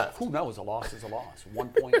fact that he left. Who knows? A loss is a loss.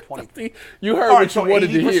 1.20. You heard All right, what so you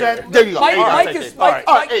wanted to 80%? hear. There you go. Mike, All right, Mike take is it. Mike.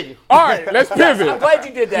 All right, Mike- 80. All right, let's pivot. I'm glad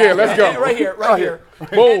you did that. Yeah, let's go. Right here.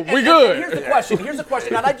 Boom, we good. Here's the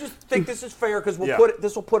question. And I just think this is fair because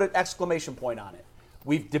this will put an exclamation point on it.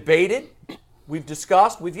 We've debated, we've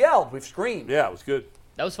discussed, we've yelled, we've screamed. Yeah, it was good.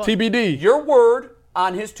 That was fun. TBD. Your word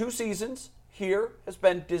on his 2 seasons here has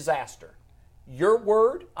been disaster. Your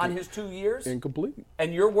word on his 2 years, Incomplete.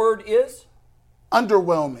 and your word is?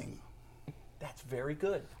 Underwhelming. That's very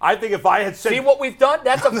good. I think if I had said See what we've done?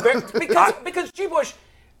 That's a very, because G. Bush,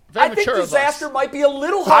 Very I think mature of us. disaster might be a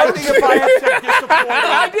little I hard. think if I had said disappointing,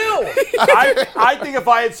 I do. I think if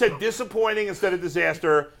I had said disappointing instead of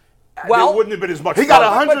disaster, there wouldn't have been as much. He got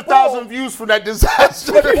 100,000 views from that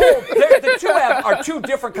disaster. The two are two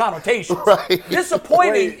different connotations. Right.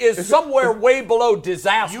 Disappointing is somewhere way below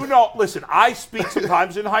disaster. Listen, I speak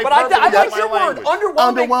sometimes in hyperbole. But I like my your word. language.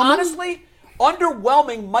 Underwhelming, honestly,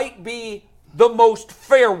 underwhelming might be the most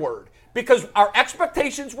fair word because our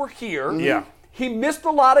expectations were here. Yeah. He missed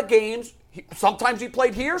a lot of games. Sometimes he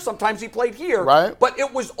played here, sometimes he played here. Right. But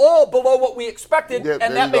it was all below what we expected, Yeah, and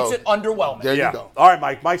there that you makes go. it underwhelming. There you go. All right,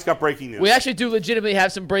 Mike. Mike's got breaking news. We actually do legitimately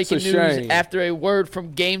have some breaking It's a news shame. after a word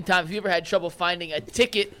from Game Time. If you ever had trouble finding a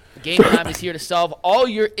ticket, Game Time is here to solve all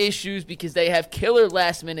your issues because they have killer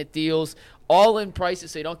last-minute deals, all-in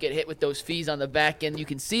prices so you don't get hit with those fees on the back end. You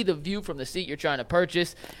can see the view from the seat you're trying to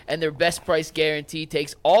purchase, and their best price guarantee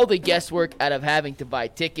takes all the guesswork out of having to buy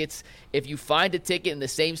tickets. If you find a ticket in the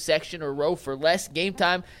same section or row for less, Game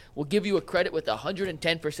Time will give you a credit with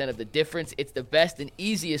 110% of the difference. It's the best and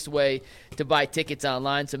easiest way to buy tickets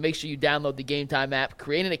online, so make sure you download the Game Time app,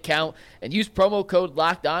 create an account, and use promo code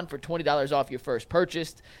LOCKEDON for $20 off your first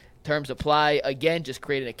purchase. Terms apply. Again, just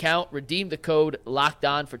create an account, redeem the code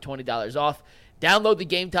LOCKEDON for $20 off. Download the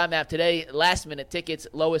Game Time app today. Last-minute tickets,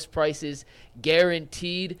 lowest prices,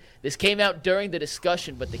 guaranteed. This came out during the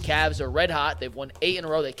discussion, but the Cavs are red hot. They've won 8 in a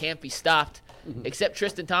row. They can't be stopped. Except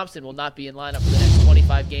Tristan Thompson will not be in lineup for the next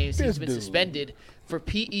 25 games. He's been suspended for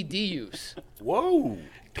PED use. Whoa.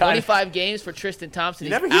 25 games for Tristan Thompson.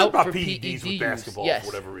 You never He's hear out about for PEDs PED with basketball use. for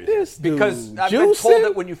whatever reason. Because I've been told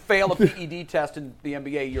that when you fail a PED test in the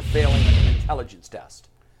NBA, you're failing an intelligence test.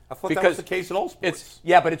 I thought that was the case in all sports.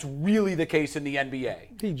 But it's really the case in the NBA.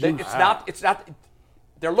 It's not.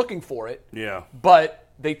 They're looking for it. Yeah. But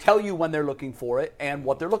they tell you when they're looking for it and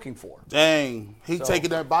what they're looking for. Dang, he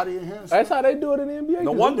taking that body enhancement. That's how they do it in the NBA.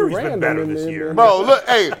 No wonder he's been better this year. Bro, look,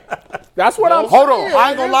 hey. That's what I'm Hold saying. on. I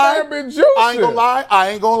ain't gonna lie. I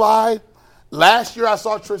ain't gonna lie. Last year I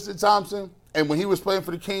saw Tristan Thompson, and when he was playing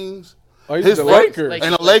for the Kings, the Lakers.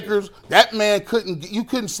 And the Lakers, that man you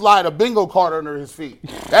couldn't slide a bingo card under his feet.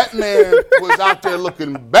 That man was out there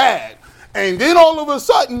looking bad. And then all of a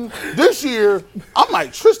sudden, this year, I'm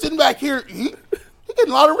like, Tristan back here, he getting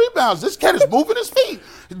a lot of rebounds. This cat is moving his feet.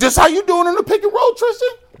 This how you doing in the pick and roll, Tristan?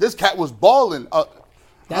 This cat was balling.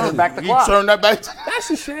 Turn back the clock. Turn that back. That's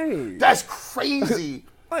a shame. That's crazy.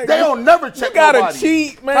 Like, they don't never check You gotta nobody.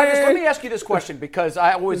 cheat, man. Titus, let me ask you this question because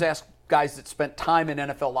I always ask guys that spent time in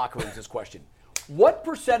NFL locker rooms this question. What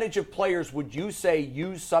percentage of players would you say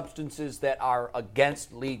use substances that are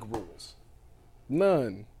against league rules?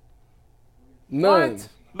 None. What?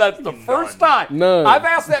 That's the first time. None. I've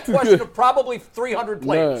asked that question of probably 300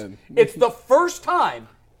 players. None. It's the first time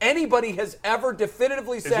anybody has ever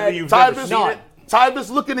definitively said you've never seen none. it? Tybus,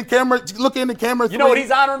 look in the camera. You know what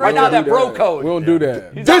he's honoring right now? That bro code. We don't do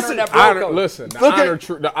that. He's honoring that bro code. Listen, Look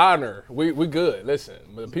the honor. We good. Listen,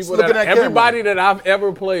 the people Look at that everybody that I've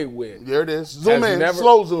ever played with. There it is. Zoom has in. never-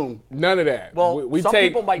 Slow zoom. None of that. Well, we some take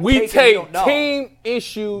people might take it and don't know. team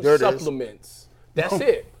issue There it is. supplements. That's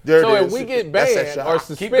it. There so it if is. we get That's that banned shot. or Keep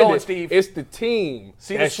suspended, going, Steve. it's the team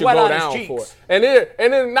See the that should sweat go on his down cheeks. for it.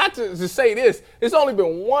 And then not to say this, it's only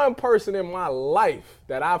been one person in my life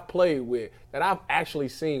that I've played with that I've actually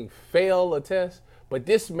seen fail a test. But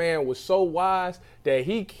this man was so wise that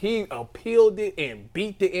he appealed it and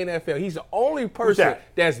beat the NFL. He's the only person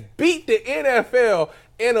that's beat the NFL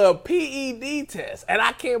in a PED test. And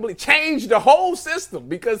I can't believe changed the whole system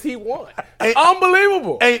because he won.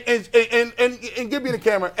 Unbelievable. And give me the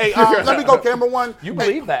camera. Hey, let me go camera one. You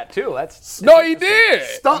believe that too? That's No, he did.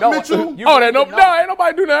 Stump No, Mitchell. you- Ain't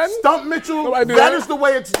nobody do nothing. Stump Mitchell. Nobody do That that. is the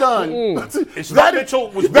way it's done. Stump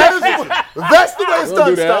Mitchell was That's the way it's We don't done,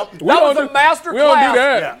 do that. Stump. We That don't was a do- master We don't class do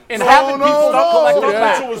that. Yeah. in having No, people no, don't collect no. their Stump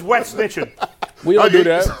back. Mitchell was wet snitching. We don't do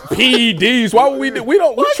that. PEDs. Why would we do? We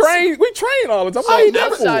train all the time. I ain't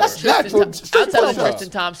never- Outside That's of Tristan, natural. Straight outside of push-ups. Tristan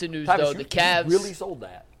Thompson news, though, the Cavs really sold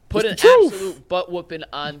that. put an It's the truth. absolute butt whooping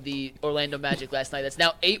on the Orlando Magic last night. That's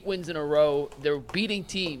now 8 wins in a row. They're beating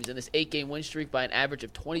teams in this 8-game win streak by an average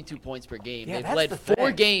of 22 points per game. Yeah, They've that's led the 4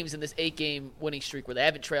 thing. games in this 8-game winning streak where they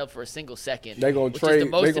haven't trailed for a single second. They gonna which is trade- the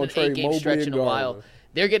most they in gonna an trade 8-game Mobley stretch and in a while. Garland.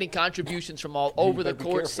 They're getting contributions from all over the better be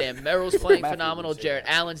court. careful. Sam Merrill's playing Matthew phenomenal. would say Jarrett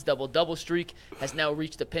Allen's double-double streak has now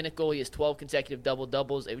reached the pinnacle. He has 12 consecutive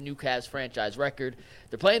double-doubles, a new Cavs franchise record.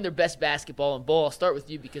 They're playing their best basketball. And, Bull, I'll start with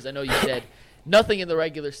you because I know you said nothing in the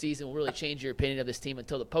regular season will really change your opinion of this team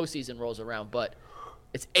until the postseason rolls around. But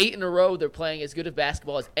it's 8 in a row. They're playing as good of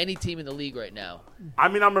basketball as any team in the league right now. I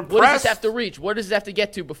mean, I'm impressed. What does this have to reach? What does it have to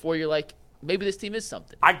get to before you're like, maybe this team is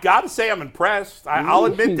something? I got to say I'm impressed. I'll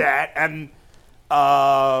admit that. And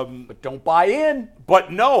But don't buy in.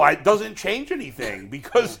 But no, it doesn't change anything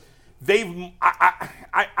because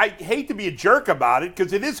I hate to be a jerk about it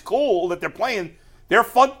because it is cool that they're playing. They're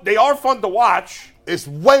fun. They are fun to watch. It's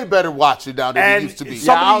way better watching now than it used to be.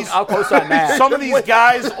 I'll co-sign that. Some of these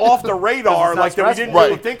guys off the radar, like that we didn't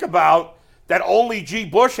really think about, that only G.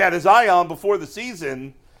 Bush had his eye on before the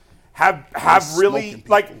season, have really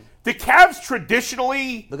like the Cavs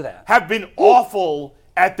traditionally have been awful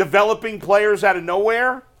at developing players out of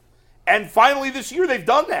nowhere, and finally this year they've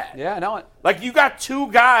done that. Yeah, I know it. Like you got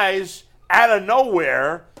two guys out of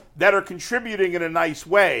nowhere that are contributing in a nice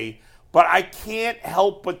way, but I can't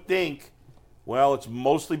help but think, well, it's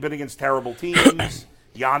mostly been against terrible teams.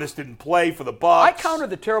 Giannis didn't play for the Bucks. I counter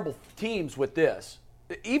the terrible teams with this.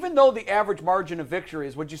 Even though the average margin of victory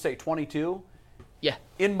is, what'd you say, 22? Yeah.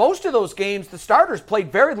 In most of those games, the starters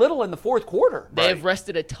played very little in the fourth quarter. They have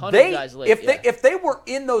rested a ton of guys late. If they were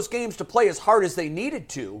in those games to play as hard as they needed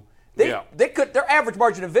to, they could. Their average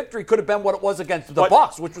margin of victory could have been what it was against the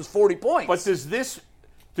Bucks, which was 40 points. But does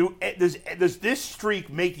this streak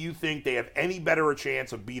make you think they have any better a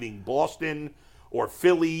chance of beating Boston or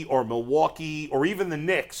Philly or Milwaukee or even the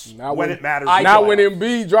Knicks when it matters? Now when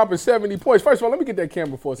Embiid dropping 70 points. First of all, let me get that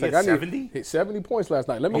camera for a second. He had 70? Hit 70 points last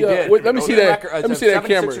night. Let me see that. Let me see that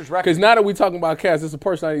camera. Because now that we're talking about Cavs, this is a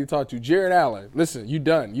person I need to talk to. Jared Allen, listen, you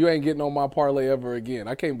done. You ain't getting on my parlay ever again.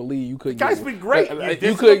 I can't believe you couldn't. The guy's been great.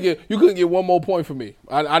 You couldn't get one more point for me.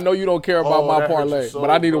 I know you don't care about my parlay, but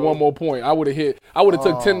I needed one more point. I would have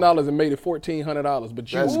took $10 and made it $1,400.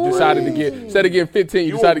 But you decided to get, instead of getting 15,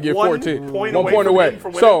 you decided to get 14. 1 point away.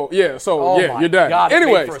 You're done. God,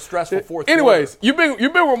 anyways, for a stressful fourth you've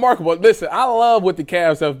been remarkable. Listen, I love what the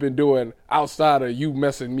Cavs have been doing outside of you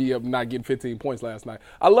messing me up not getting 15 points last night.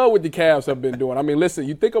 I love what the Cavs have been doing. I mean, listen,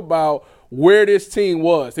 you think about where this team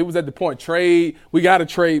was. It was at the point, we got to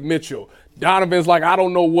trade Mitchell. Donovan's like, I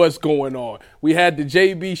don't know what's going on. We had the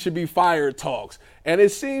JB should be fired talks. And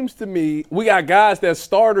it seems to me we got guys that's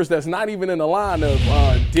starters that's not even in the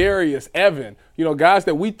lineup. Darius, Evan, guys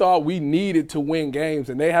that we thought we needed to win games,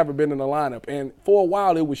 and they haven't been in the lineup. And for a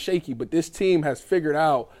while it was shaky, but this team has figured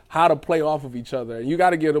out how to play off of each other. And you got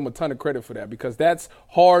to give them a ton of credit for that because that's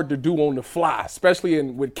hard to do on the fly, especially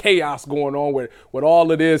with chaos going on with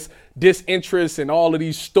all of this disinterest and all of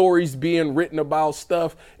these stories being written about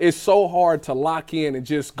stuff. It's so hard to lock in and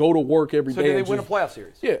just go to work every day. So do they win a playoff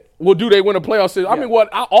series? Yeah. Well, do they win a playoff series? Yeah. I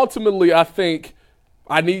mean, I think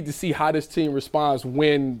I need to see how this team responds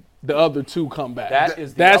when the other two come back.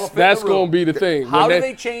 That's going to be the thing. How do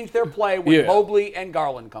they change their play when Mobley and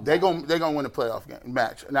Garland come back? They're going to win a playoff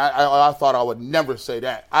match. And I thought I would never say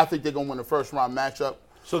that. I think they're going to win the first round matchup.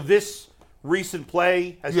 So this recent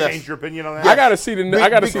play has changed your opinion on that? Yes. I got to see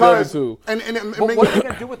the other two. But what are you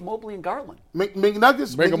going to do with Mobley and Garland?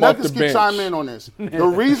 McNuggets can chime in on this. The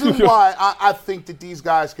reason why I think that these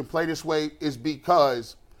guys can play this way is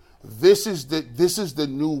because this is the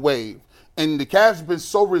new wave. And the Cavs have been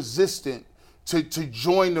so resistant to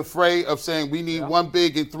join the fray of saying we need one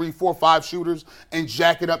big and 3, 4, 5 shooters and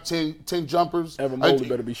jacking up 10 jumpers. Evan Mobley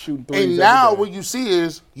better be shooting threes. And now what you see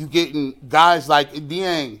is you getting guys like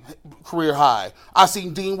Dieng, career high. I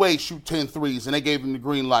seen Dean Wade shoot 10 threes, and they gave him the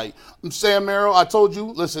green light. Sam Merrill, I told you,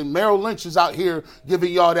 listen, Merrill Lynch is out here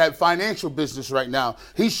giving y'all that financial business right now.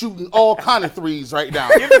 He's shooting all kind of threes right now.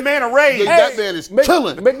 Give the man a raise. That man is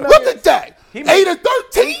killing. Look at that. He 8 of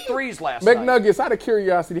 13. 8 threes last night. McNuggets, out of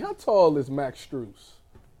curiosity, how tall is Max Strus?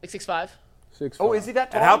 6'5". 6'5". Oh, is he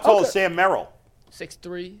that tall? And how tall is Sam Merrill?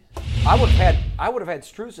 6'3". I would have had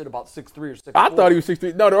Strus at about 6'3" or 6'4". I thought he was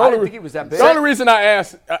 6'3". No, I didn't think he was that big. The only reason I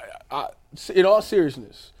asked, in all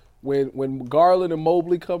seriousness, when Garland and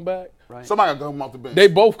Mobley come back, right, somebody got to come off the bench. They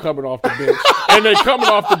both coming off the bench, and they coming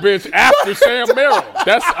off the bench after Sam Merrill.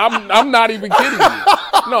 I'm not even kidding you.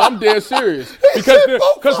 No, I'm dead serious.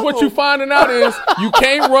 Because what you finding out is you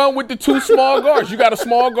can't run with the 2 small guards. You got a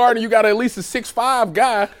small guard and you got at least a 6'5"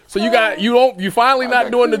 guy. So you finally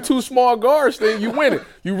not doing the 2 small guards thing. You win it.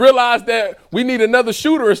 You realize that we need another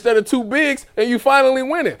shooter instead of 2 bigs, and you finally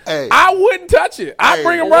win it. Hey. I wouldn't touch it. I'd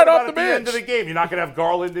bring him right off the bench. At the end of the game, you're not going to have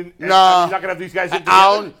Garland and you're not going to have these guys in together.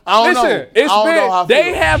 I don't know.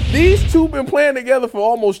 These two been playing together for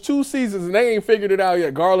almost 2 seasons, and they ain't figured it out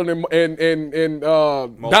yet. Garland and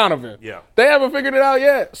Donovan. Yeah. They haven't figured it out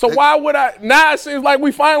yet. So why would I? Now it seems like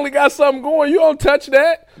we finally got something going. You don't touch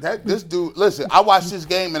that. This dude, listen, I watched this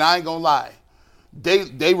game, and I ain't going to lie.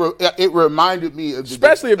 It reminded me of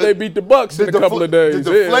especially if they beat the Bucks in a couple of days.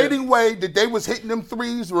 The deflating way that they was hitting them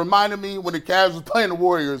threes reminded me when the Cavs was playing the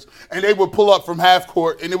Warriors and they would pull up from half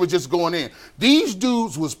court and it was just going in. These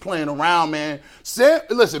dudes was playing around, man.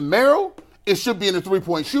 Listen, Merrill it should be in a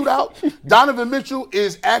three-point shootout. Donovan Mitchell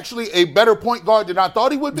is actually a better point guard than I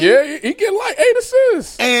thought he would be. Yeah, he get like 8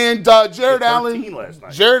 assists. And Jared Allen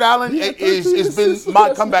has been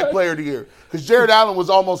my comeback player of the year because Jared Allen was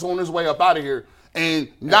almost on his way up out of here. And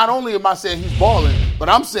not only am I saying he's balling, but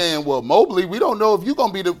I'm saying, well, Mobley, we don't know if you're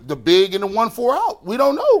going to be the big and the 1-4 out. We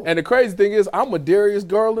don't know. And the crazy thing is, I'm a Darius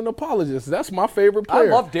Garland apologist. That's my favorite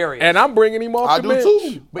player. I love Darius. And I'm bringing him off the bench.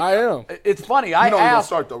 Too. I am. It's funny. I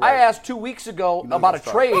asked 2 weeks ago about a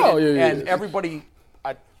trade, and everybody,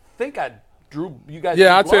 I think I drew you guys.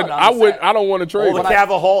 Yeah, I said I don't want to trade. The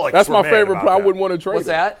Cavaholics. That's my favorite player. I wouldn't want to trade. What's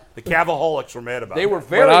that? The Cavaholics were mad about They that. were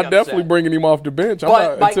very upset. upset. But I'm definitely bringing him off the bench. I'm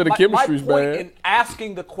not until the chemistry's my point bad. in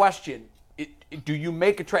asking the question, do you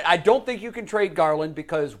make a trade? I don't think you can trade Garland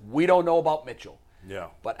because we don't know about Mitchell. Yeah.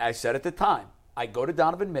 But I said at the time, I go to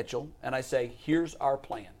Donovan Mitchell and I say, here's our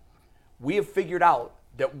plan. We have figured out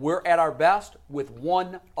that we're at our best with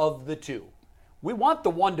one of the two. We want the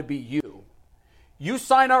one to be you. You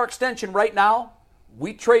sign our extension right now,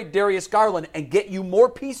 we trade Darius Garland and get you more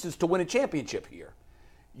pieces to win a championship here.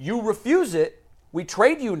 You refuse it, we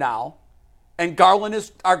trade you now, and Garland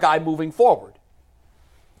is our guy moving forward.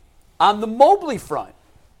 On the Mobley front,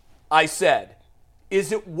 I said,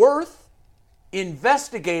 is it worth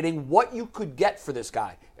investigating what you could get for this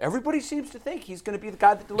guy? Everybody seems to think he's going to be the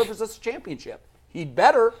guy that delivers us a championship. He'd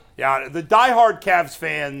better. Yeah, the diehard Cavs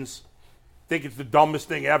fans think it's the dumbest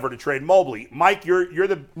thing ever to trade Mobley. Mike, you're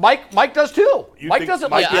the Mike does too. Mike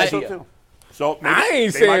doesn't like the the idea. idea. So maybe I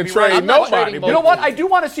ain't they might saying be trade right. I'm not nobody. trading You know what? I do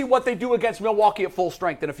want to see what they do against Milwaukee at full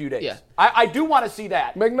strength in a few days. Yeah. I do want to see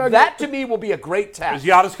that. McNuggets- That to me will be a great test. Is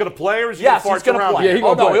Giannis going to play or is he Yes, going he's to going fart to around? play. Yeah, he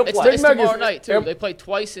gonna play. He'll It's, play. it's tomorrow McNuggets- night, too. They play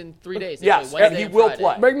twice in 3 days. They Yes, play and Wednesday he will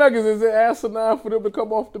Friday. play. McNuggets, is it asinine for them to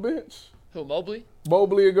come off the bench? Who, Mobley?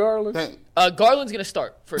 Mobley and Garland? Dang. Garland's going to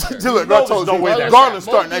start for sure. Look, I told no you, way there. Garland's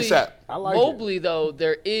starting next shot. I like Mobley, though,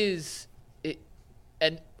 there is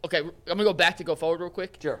okay, I'm going to go back to go forward real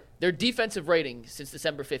quick. Sure. Their defensive rating since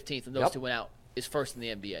December 15th when those Yep. two went out is first in the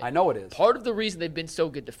NBA. I know it is. Part of the reason they've been so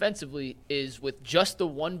good defensively is with just the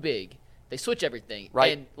one big, they switch everything.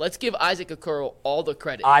 Right. And let's give Isaac Okoro all the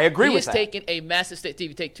credit. I agree he with that. He has taken a massive step.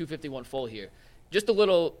 You take 251 full here. Just a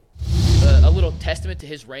little testament to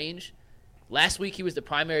his range. Last week he was the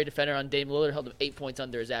primary defender on Dame Lillard, held him 8 points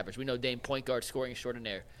under his average. We know Dame point guard scoring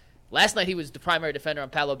extraordinaire. Last night he was the primary defender on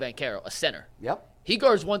Paolo Banchero, a center. Yep. He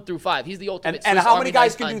guards 1 through 5. He's the ultimate And Swiss how Army many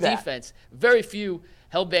guys knife can on do that? defense. Very few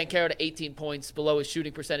held Banchero to 18 points below his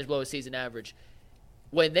shooting percentage, below his season average.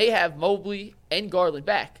 When they have Mobley and Garland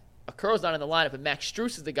back, Okoro's not in the lineup, and Max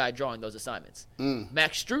Strus is the guy drawing those assignments.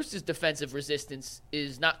 Max Strus' defensive resistance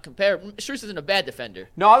is not comparable. Strus isn't a bad defender.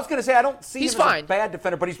 No, I was going to say I don't see He's him as fine. a bad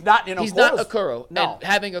defender, but he's not. He's not Okoro's- Okoro. No. And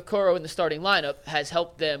having Okoro in the starting lineup has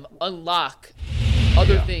helped them unlock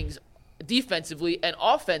other things defensively and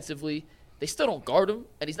offensively. They still don't guard him,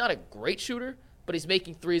 and he's not a great shooter, but he's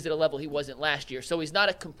making threes at a level he wasn't last year. So he's not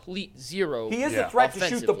a complete zero. He is a threat to shoot the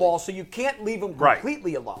offensively. ball, so you can't leave him Right.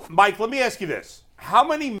 completely alone. Mike, let me ask you this: how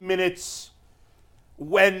many minutes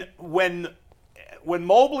when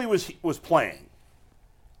Mobley was playing?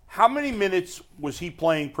 How many minutes was he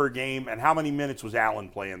playing per game, and how many minutes was Allen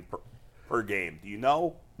playing per game? Do you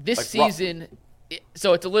know? This Like, season,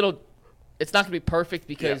 so it's not going to be perfect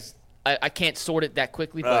because I can't sort it that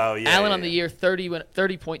quickly. But Allen on the year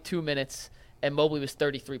 30.2 minutes, and Mobley was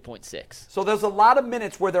 33.6. So there's a lot of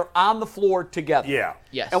minutes where they're on the floor together. Yeah.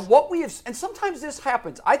 Yes. And what we have, and sometimes this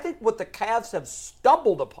happens. I think what the Cavs have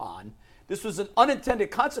stumbled upon, this was an unintended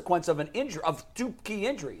consequence of of two key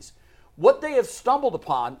injuries. What they have stumbled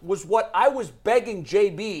upon was what I was begging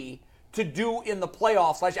JB to do in the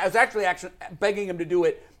playoffs. I was actually begging him to do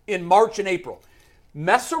it in March and April.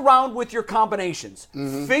 Mess around with your combinations.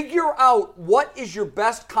 Figure out what is your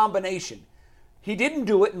best combination. He didn't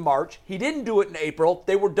do it in March. He didn't do it in April.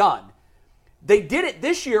 They were done. They did it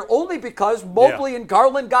this year only because Mobley and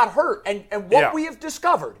Garland got hurt. And what we have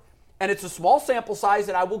discovered, and it's a small sample size,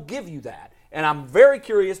 and I will give you that. And I'm very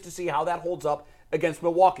curious to see how that holds up against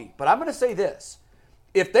Milwaukee. But I'm going to say this.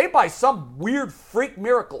 If they, by some weird freak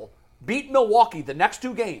miracle, beat Milwaukee the next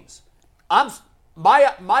two games,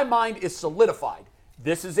 my mind is solidified.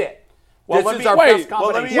 This is it. Well, This is our best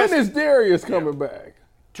combination. When is Darius coming back?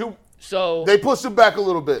 So They pushed him back a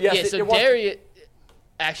little bit. Yes, yeah, it so was- Darius,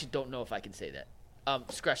 I actually don't know if I can say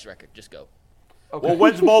that. Scratch the record. Just go. Okay. Well,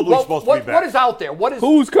 when's Mobley supposed to be back? What is out there? What is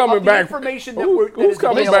Who's coming of the back? Information that Who's is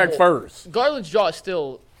coming available? back first? Garland's jaw is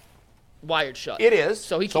still wired shut. It is.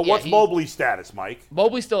 So So what's Mobley's status, Mike?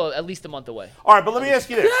 Mobley's still at least a month away. All right, but let me ask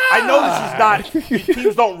you this. I know this is not,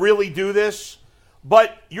 teams don't really do this,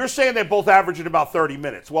 but you're saying they're both averaging about 30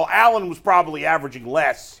 minutes. Well, Allen was probably averaging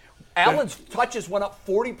less Allen's touches went up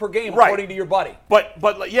 40 per game, according to your buddy.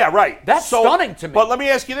 But yeah, right. That's stunning to me. But let me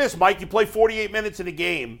ask you this, Mike. You play 48 minutes in a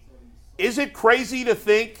game. Is it crazy to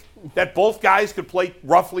think that both guys could play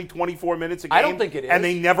roughly 24 minutes a game? I don't think it is. And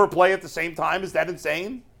they never play at the same time? Is that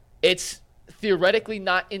insane? It's theoretically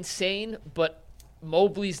not insane, but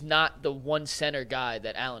Mobley's not the one center guy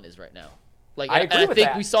that Allen is right now. I agree with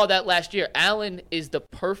that. We saw that last year. Allen is the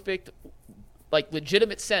perfect,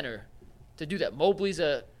 legitimate center to do that. Mobley's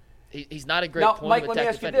he's not a great point Mike, of let me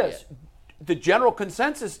attack ask you defender this. yet. The general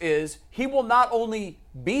consensus is he will not only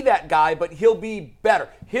be that guy, but he'll be better.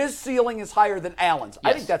 His ceiling is higher than Allen's.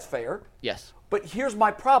 I think that's fair. Yes. But here's my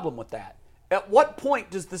problem with that. At what point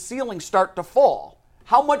does the ceiling start to fall?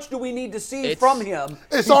 How much do we need to see from him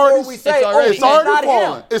before we say, it's already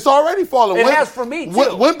falling. him? It's already falling. It has for me, too.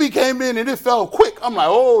 Wemby came in and it fell quick. I'm like,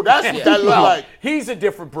 oh, that's what that looked like. He's a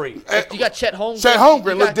different breed. You got Chet Holmgren. Chet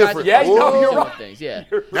Holmgren looked different. Yeah, you're right. Things, yeah.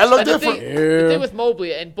 That looked The different. thing with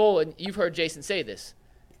Mobley and Bull, and you've heard Jason say this,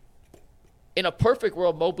 in a perfect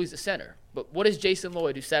world, Mobley's the center. But what has Jason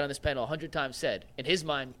Lloyd, who sat on this panel 100 times, said? In his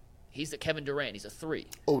mind, he's the Kevin Durant. He's a 3.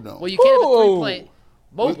 Oh, no. Well, you can't have a 3 playing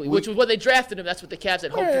Mobley, which was when they drafted him. That's what the Cavs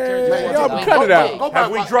had hoped to turn into. Cut it out.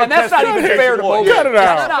 Have we drug And that's not even fair to Mobley. Cut it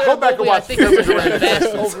out. Go back and watch I think it's a vast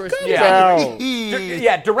over his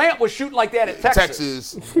Yeah, Durant was shooting like that at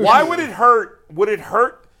Texas. Why would it hurt? Would it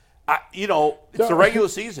hurt? It's the regular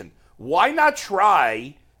season. Why not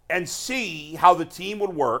try and see how the team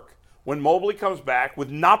would work when Mobley comes back with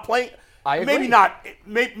not playing? I agree.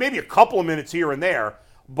 Maybe a couple of minutes here and there,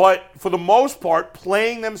 but for the most part,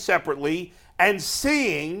 playing them separately and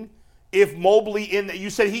seeing if Mobley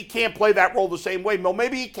you said he can't play that role the same way. Well,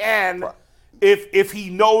 maybe he can if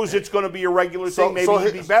he knows it's going to be a regular thing. Maybe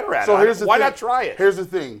he'd be better at it. Why not try it? Here's the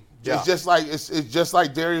thing. It's just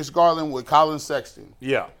like Darius Garland with Colin Sexton.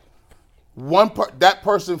 Yeah. That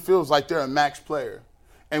person feels like they're a max player.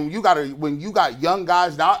 And when you got young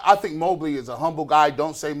guys, now I think Mobley is a humble guy,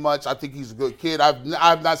 don't say much. I think he's a good kid. I've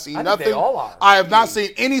not seen nothing. Think they all are. I have not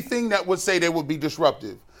seen anything that would say they would be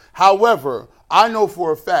disruptive. However, I know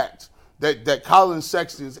for a fact that Colin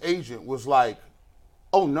Sexton's agent was like,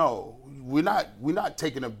 "Oh no, we're not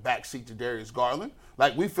taking a backseat to Darius Garland.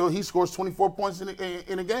 Like we feel he scores 24 points in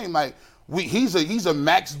a game. Like he's a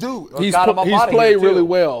max dude. He's played really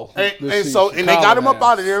well, and they got him up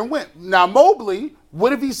out of there and went. Now Mobley,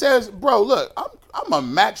 what if he says, "Bro, look, I'm a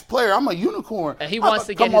max player. I'm a unicorn." And he wants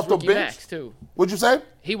to get his rookie max too. What'd you say?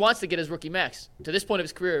 He wants to get his rookie max. To this point of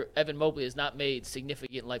his career, Evan Mobley has not made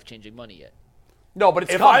significant life-changing money yet. No, but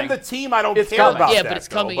it's if coming. I'm the team, I don't care coming. about that. Yeah, but it's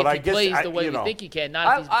coming But if he plays the way we think he can,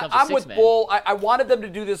 not if he becomes a I'm six-man. with Bull. I wanted them to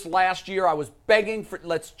do this last year. I was begging for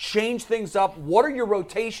let's change things up. What are your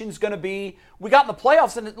rotations going to be? We got in the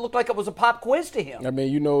playoffs, and it looked like it was a pop quiz to him. I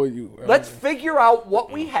mean, Let's figure out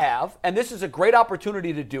what we have, and this is a great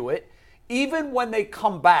opportunity to do it. Even when they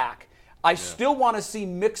come back, I still want to see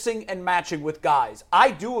mixing and matching with guys.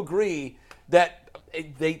 I do agree that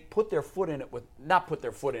they put their foot in it not put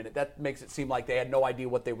their foot in it. That makes it seem like they had no idea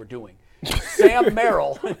what they were doing. Sam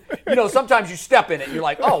Merrill, sometimes you step in it and you're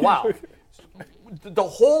like, oh, wow. The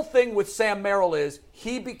whole thing with Sam Merrill is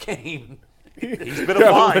he became He's been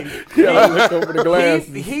a find.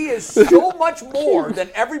 He is so much more than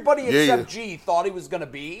everybody except G thought he was going to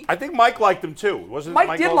be. I think Mike liked him too. Wasn't Mike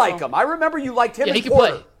Mike did also? like him. I remember you liked him. Yeah, he could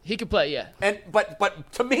play. He could play, yeah. And but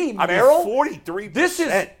to me, I mean, Merrill,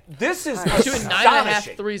 43%. This is shooting 9.5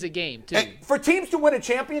 astonishing. threes a game too. And for teams to win a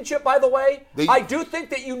championship, by the way, I do think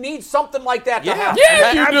that you need something like that to happen.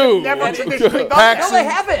 Yeah, you do. Never traditionally done No, that. they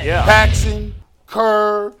haven't. Yeah. Paxson,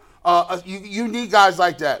 Kerr, you need guys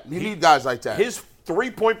like that. You need guys like that. His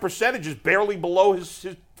 3-point percentage is barely below his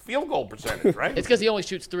field goal percentage, right? It's because he only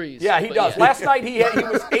shoots threes. Yeah, he does. Yeah. Last night he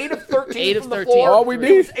was 8 of 13 8 of from the 13. floor. All we He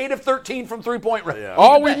need- was 8 of 13 from 3-point range. Yeah.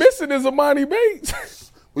 All we missing is Amani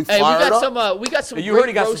Bates. we Hey, fired up. we got some You heard great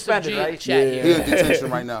he got roast of suspended, G right? chat He here. in detention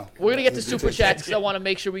right now. We're going to get to super chats because I want to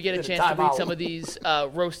make sure we get a chance to read some of these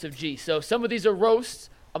roasts of G. So some of these are roasts.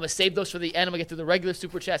 I'm going to save those for the end. I'm going to get through the regular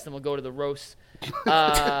super chats, then we'll go to the roasts.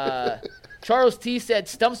 Charles T said,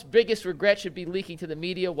 Stump's biggest regret should be leaking to the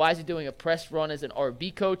media. Why is he doing a press run as an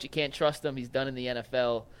RB coach? You can't trust him. He's done in the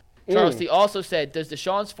NFL. Charles T also said, does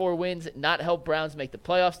Deshaun's 4 wins not help Browns make the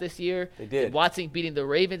playoffs this year? They did. Did Watson beating the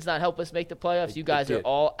Ravens not help us make the playoffs? You guys are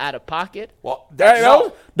all out of pocket. Well,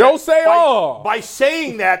 Don't say all. By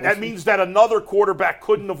saying that means that another quarterback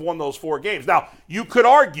couldn't have won those 4 games. Now, you could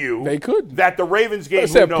argue They couldn't. that the Ravens game,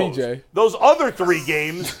 Except who knows? PJ. Those other 3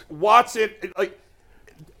 games, Watson,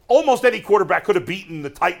 almost any quarterback could have beaten the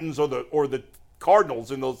Titans or the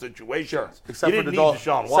Cardinals in those situations. Sure. Except you for didn't the need Dolphins.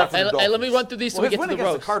 Deshaun Except Watson. for the Hey, let me run through these so Well, we his get win to the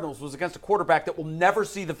against roast. the Cardinals was against a quarterback that will never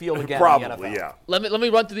see the field again Probably, in the NFL. yeah. Let me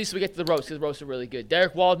run through these so we get to the roast, because the roasts are really good.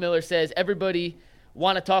 Derek Waldmiller says, everybody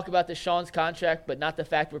want to talk about Deshaun's contract, but not the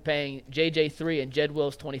fact we're paying JJ3 and Jed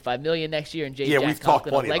Wills $25 million next year and Yeah, Jack we've talked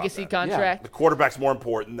Conklin a plenty about legacy that. contract. The quarterback's more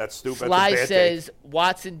important. That's stupid. Sly That's a bad says take.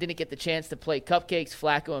 Watson didn't get the chance to play cupcakes.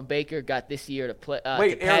 Flacco and Baker got this year to play.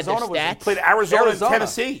 Wait, to pad Arizona their was stats. Played Arizona and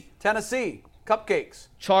Tennessee. Tennessee. Cupcakes.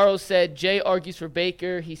 Charles said Jay argues for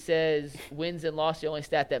Baker. He says wins and loss the only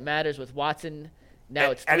stat that matters with Watson.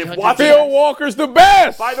 Now it's And if 300 Watson- Phil Walker's the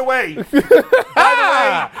best. By the way,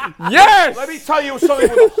 Yes. let me tell you something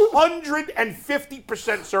with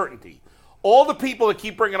 150% certainty. All the people that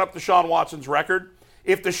keep bringing up Deshaun Watson's record,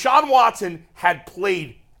 if Deshaun Watson had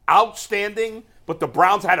played outstanding, but the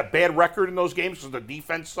Browns had a bad record in those games because the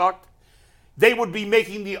defense sucked, they would be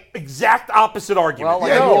making the exact opposite argument. Well,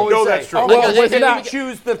 Yeah, you you always know say, that's true. Well, what's you not-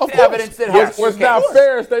 choose the course. evidence that helps. What's Okay. not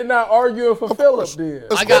fair is they not arguing for Philip then.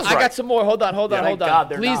 I got some more. Hold on. Thank God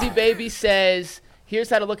they're Bleezy not. Baby says, here's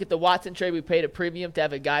how to look at the Watson trade. We paid a premium to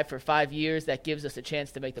have a guy for 5 years. That gives us a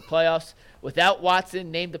chance to make the playoffs. Without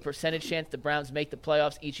Watson, name the percentage chance the Browns make the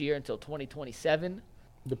playoffs each year until 2027.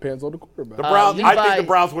 Depends on the quarterback. The Browns, I Levi- think the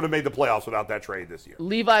Browns would have made the playoffs without that trade this year.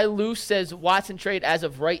 Levi Luce says Watson trade as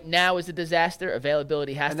of right now is a disaster.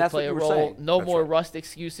 Availability has And to that's play what a you were role. saying. No That's more right. rust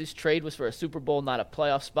excuses. Trade was for a Super Bowl, not a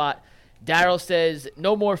playoff spot. Daryl says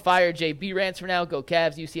no more fire JB rants for now. Go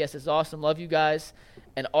Cavs. UCS is awesome. Love you guys.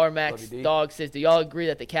 And Rmax Love you, D. Dog says, do y'all agree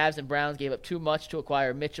that the Cavs and Browns gave up too much to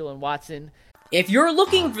acquire Mitchell and Watson? If you're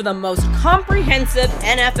looking for the most comprehensive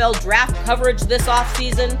NFL draft coverage this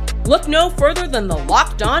offseason, look no further than the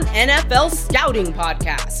Locked On NFL Scouting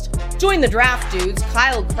Podcast. Join the draft dudes,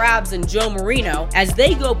 Kyle Krabs and Joe Marino, as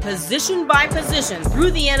they go position by position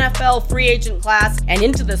through the NFL free agent class and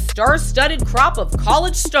into the star-studded crop of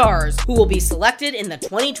college stars who will be selected in the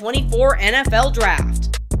 2024 NFL Draft.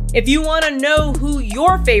 If you want to know who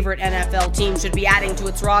your favorite NFL team should be adding to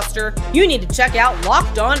its roster, you need to check out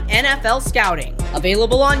Locked On NFL Scouting,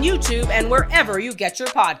 available on YouTube and wherever you get your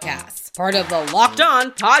podcasts. Part of the Locked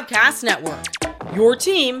On Podcast Network. Your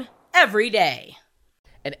team every day.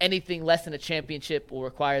 And anything less than a championship will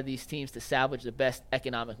require these teams to salvage the best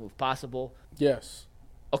economic move possible. Yes.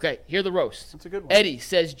 Okay, hear the roast. That's a good one. Eddie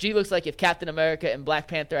says, G looks like if Captain America and Black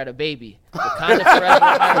Panther had a baby. Wakanda forever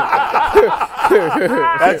America.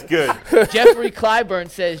 That's good. Jeffrey Clyburn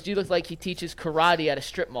says, G looks like he teaches karate at a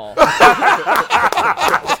strip mall. You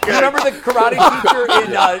remember the karate teacher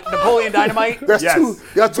in Napoleon Dynamite? That's Yes. two. You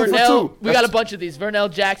got two for Vernell, two. we got a bunch of these. Vernell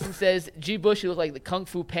Jackson says, G Bush, you look like the Kung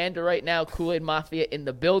Fu Panda right now. Kool-Aid Mafia in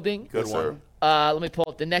the building. Good Yes, one. sir. Let me pull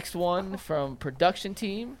up the next one from production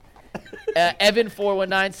team.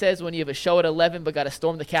 Evan419 says, when you have a show at 11 but got to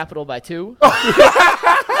storm the Capitol by 2.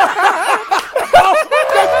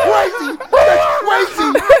 Crazy.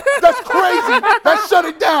 That's crazy. That shut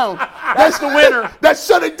it down. That's the winner. That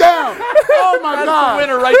shut it down. Oh my That's God. the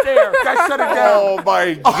winner right there. That shut it down. Oh,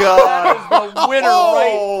 my God. The winner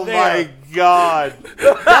Oh, right there. my God.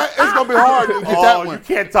 It's gonna be hard to get that Oh, you one.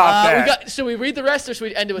 can't top that. Should we read the rest or should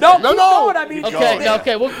we end it with No, that? No, keep no. going. I mean, Keep Okay, going. no,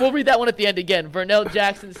 okay, we'll read that one at the end again. Vernell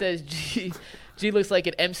Jackson says, G looks like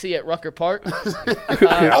an MC at Rucker Park.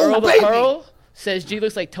 Earl the baby. Pearl says, G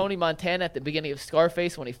looks like Tony Montana at the beginning of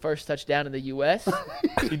Scarface when he first touched down in the U.S.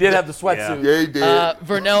 He did have the sweatsuit. Yeah, he did.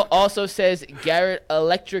 Vernell also says, Garrett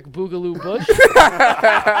Electric Boogaloo Bush.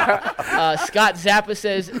 Scott Zappa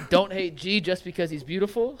says, don't hate G just because he's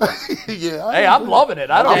beautiful. Yeah. Hey, I'm loving it.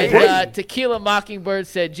 I don't hate it. And Tequila Mockingbird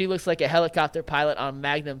said, G looks like a helicopter pilot on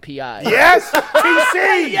Magnum P.I. Yes,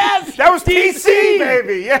 TC. Yes, That was TC,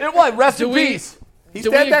 baby. Yeah. It was. Rest Do in we- peace. He's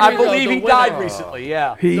do dead we that agree, I though, believe the he winner- died recently.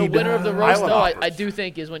 Yeah. The winner of the roast, though, Island I hoppers. do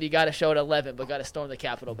think, is when you got to show at 11, but got to storm the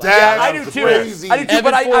Capitol. By That I do was too. crazy. I do too. Evan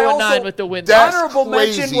But I 419 also with the win. That's honorable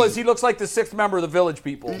mention crazy. was he looks like the sixth member of the Village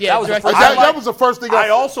People. Yeah, that was the directed first. by- That was the first thing I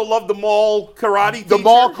also love the mall karate The teacher.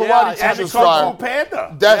 mall karate and the teacher's Kung fire. Fu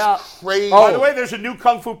Panda. That's Yeah. crazy. By the way, there's a new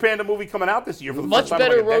Kung Fu Panda movie coming out this year for the Much first time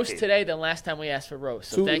better in like a roast decade. today than last time we asked for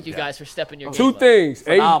roast. So Two- thank you guys for stepping your game Two up. things.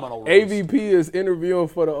 Phenomenal roast. AVP is interviewing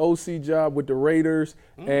for the OC job with the Raiders,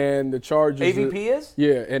 and the Chargers. AVP is?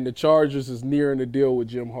 Yeah, and the Chargers is nearing the deal with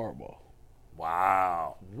Jim Harbaugh.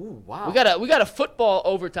 Wow. Ooh, wow. We got a football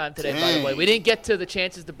overtime today, by the way. We didn't get to the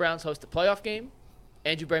chances the Browns host a playoff game.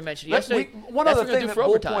 Andrew Bray mentioned yesterday. One That's other what we're gonna thing do that for Bull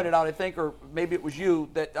overtime. pointed out, I think, or maybe it was you,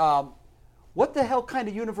 that what the hell kind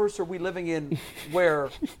of universe are we living in where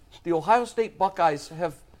the Ohio State Buckeyes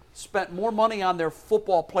have spent more money on their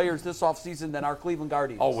football players this offseason than our Cleveland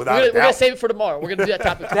Guardians? Oh, We're without gonna a doubt. save it for tomorrow. We're gonna do that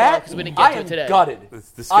topic tomorrow That because we didn't I get to am it today. gutted.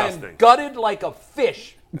 It's I disgusting. am gutted like a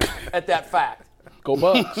fish at that fact. Go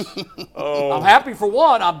Bucks. I'm happy for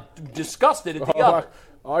one. I'm disgusted at the other.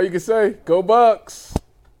 All you can say, go Bucks.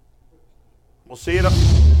 We'll see you.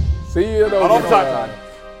 See you though. On overtime.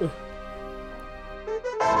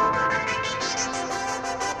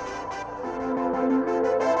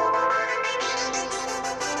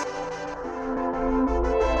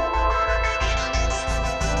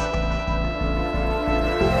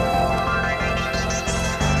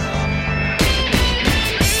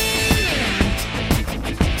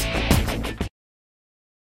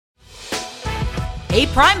 Hey,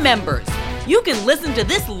 Prime members, you can listen to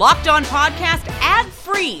this Locked On podcast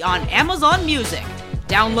ad-free on Amazon Music.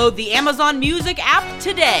 Download the Amazon Music app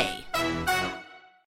today.